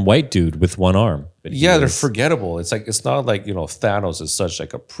random white dude with one arm. But he Yeah, they're was- forgettable. It's like it's not like Thanos is such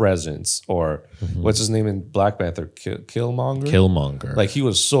like a presence or what's his name in Black Panther, Killmonger. Killmonger. Like he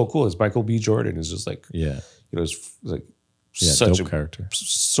was so cool. It's Michael B. Jordan is just like yeah, it's like yeah, such dope a character.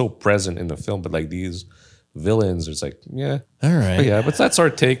 so present in the film. But like these villains, it's like yeah. All right. But yeah, but that's our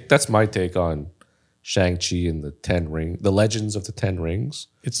take. That's my take on Shang-Chi and the Legends of the Ten Rings.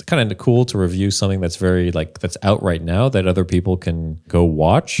 It's kind of cool to review something that's that's out right now that other people can go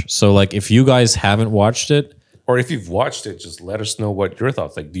watch. So like if you guys haven't watched it, Or if you've watched it, just let us know what your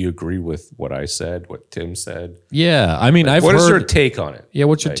thoughts. Like, do you agree with what I said, what Tim said? yeah, I mean, I've What is heard. your take on it? yeah,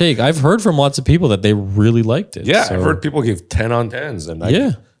 what's your take? I've heard from lots of people that they really liked it. Yeah, so- I've heard people give 10 on 10s,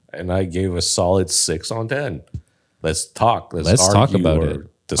 Yeah. and I gave a solid 6 on 10. Let's talk. Let's talk argue about or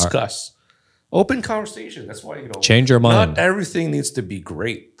it. Discuss. Open conversation. That's why Change your mind. Not everything needs to be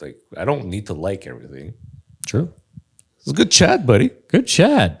great. Like I don't need to like everything. True. It's a good chat, buddy. Good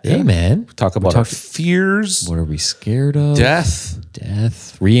chat. Hey, man. Talk about our fears, What are we scared of?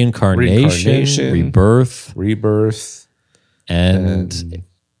 death, Reincarnation, rebirth, rebirth, and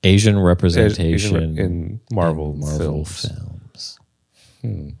Asian representation in Marvel, Marvel films.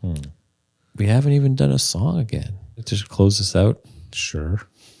 films. We haven't even done a song again. Just close this out. Sure.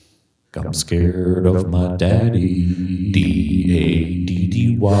 I'm scared of my daddy.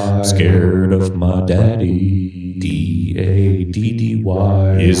 D-A-D-D-Y. Scared of my daddy.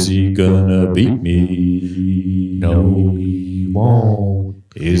 D-A-D-D-Y. Is he gonna beat me? No, he won't.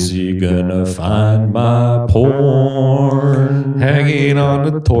 Is he gonna find my porn? Hanging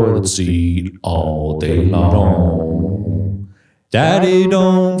on the toilet seat all day long. Daddy,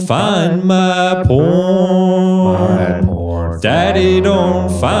 don't find my porn. Daddy, don't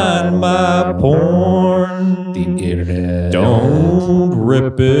find my porn. The internet. Don't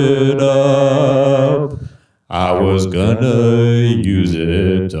rip it up. I was gonna use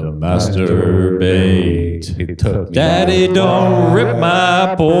it to masturbate. It took me Daddy, don't rip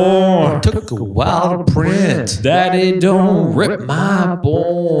my porn. took a while to print. Daddy, don't rip my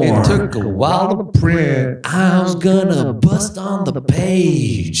porn. It took a while to print. I was gonna bust on the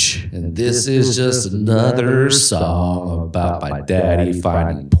page. And this is just another song about my daddy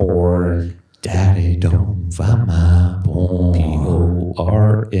finding porn. Daddy, don't find my porn.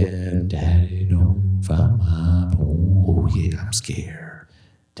 P-O-R-N. Daddy, don't find my porn. Oh yeah, I'm scared.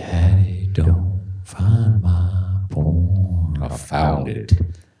 Daddy, don't find my porn. I found it.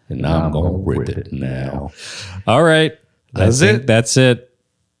 And I'm gonna rip it now. All right. That's it? That's it.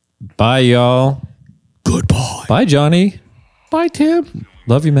 Bye, y'all. Goodbye. Bye, Johnny. Bye, Tim.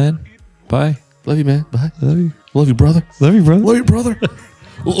 Love you, man. Bye. Love you, man. Bye. Love you. Love you, brother. Love you, brother. Love you, brother.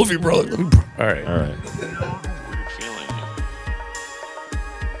 Love you, brother. Love you, brother. All right. All right.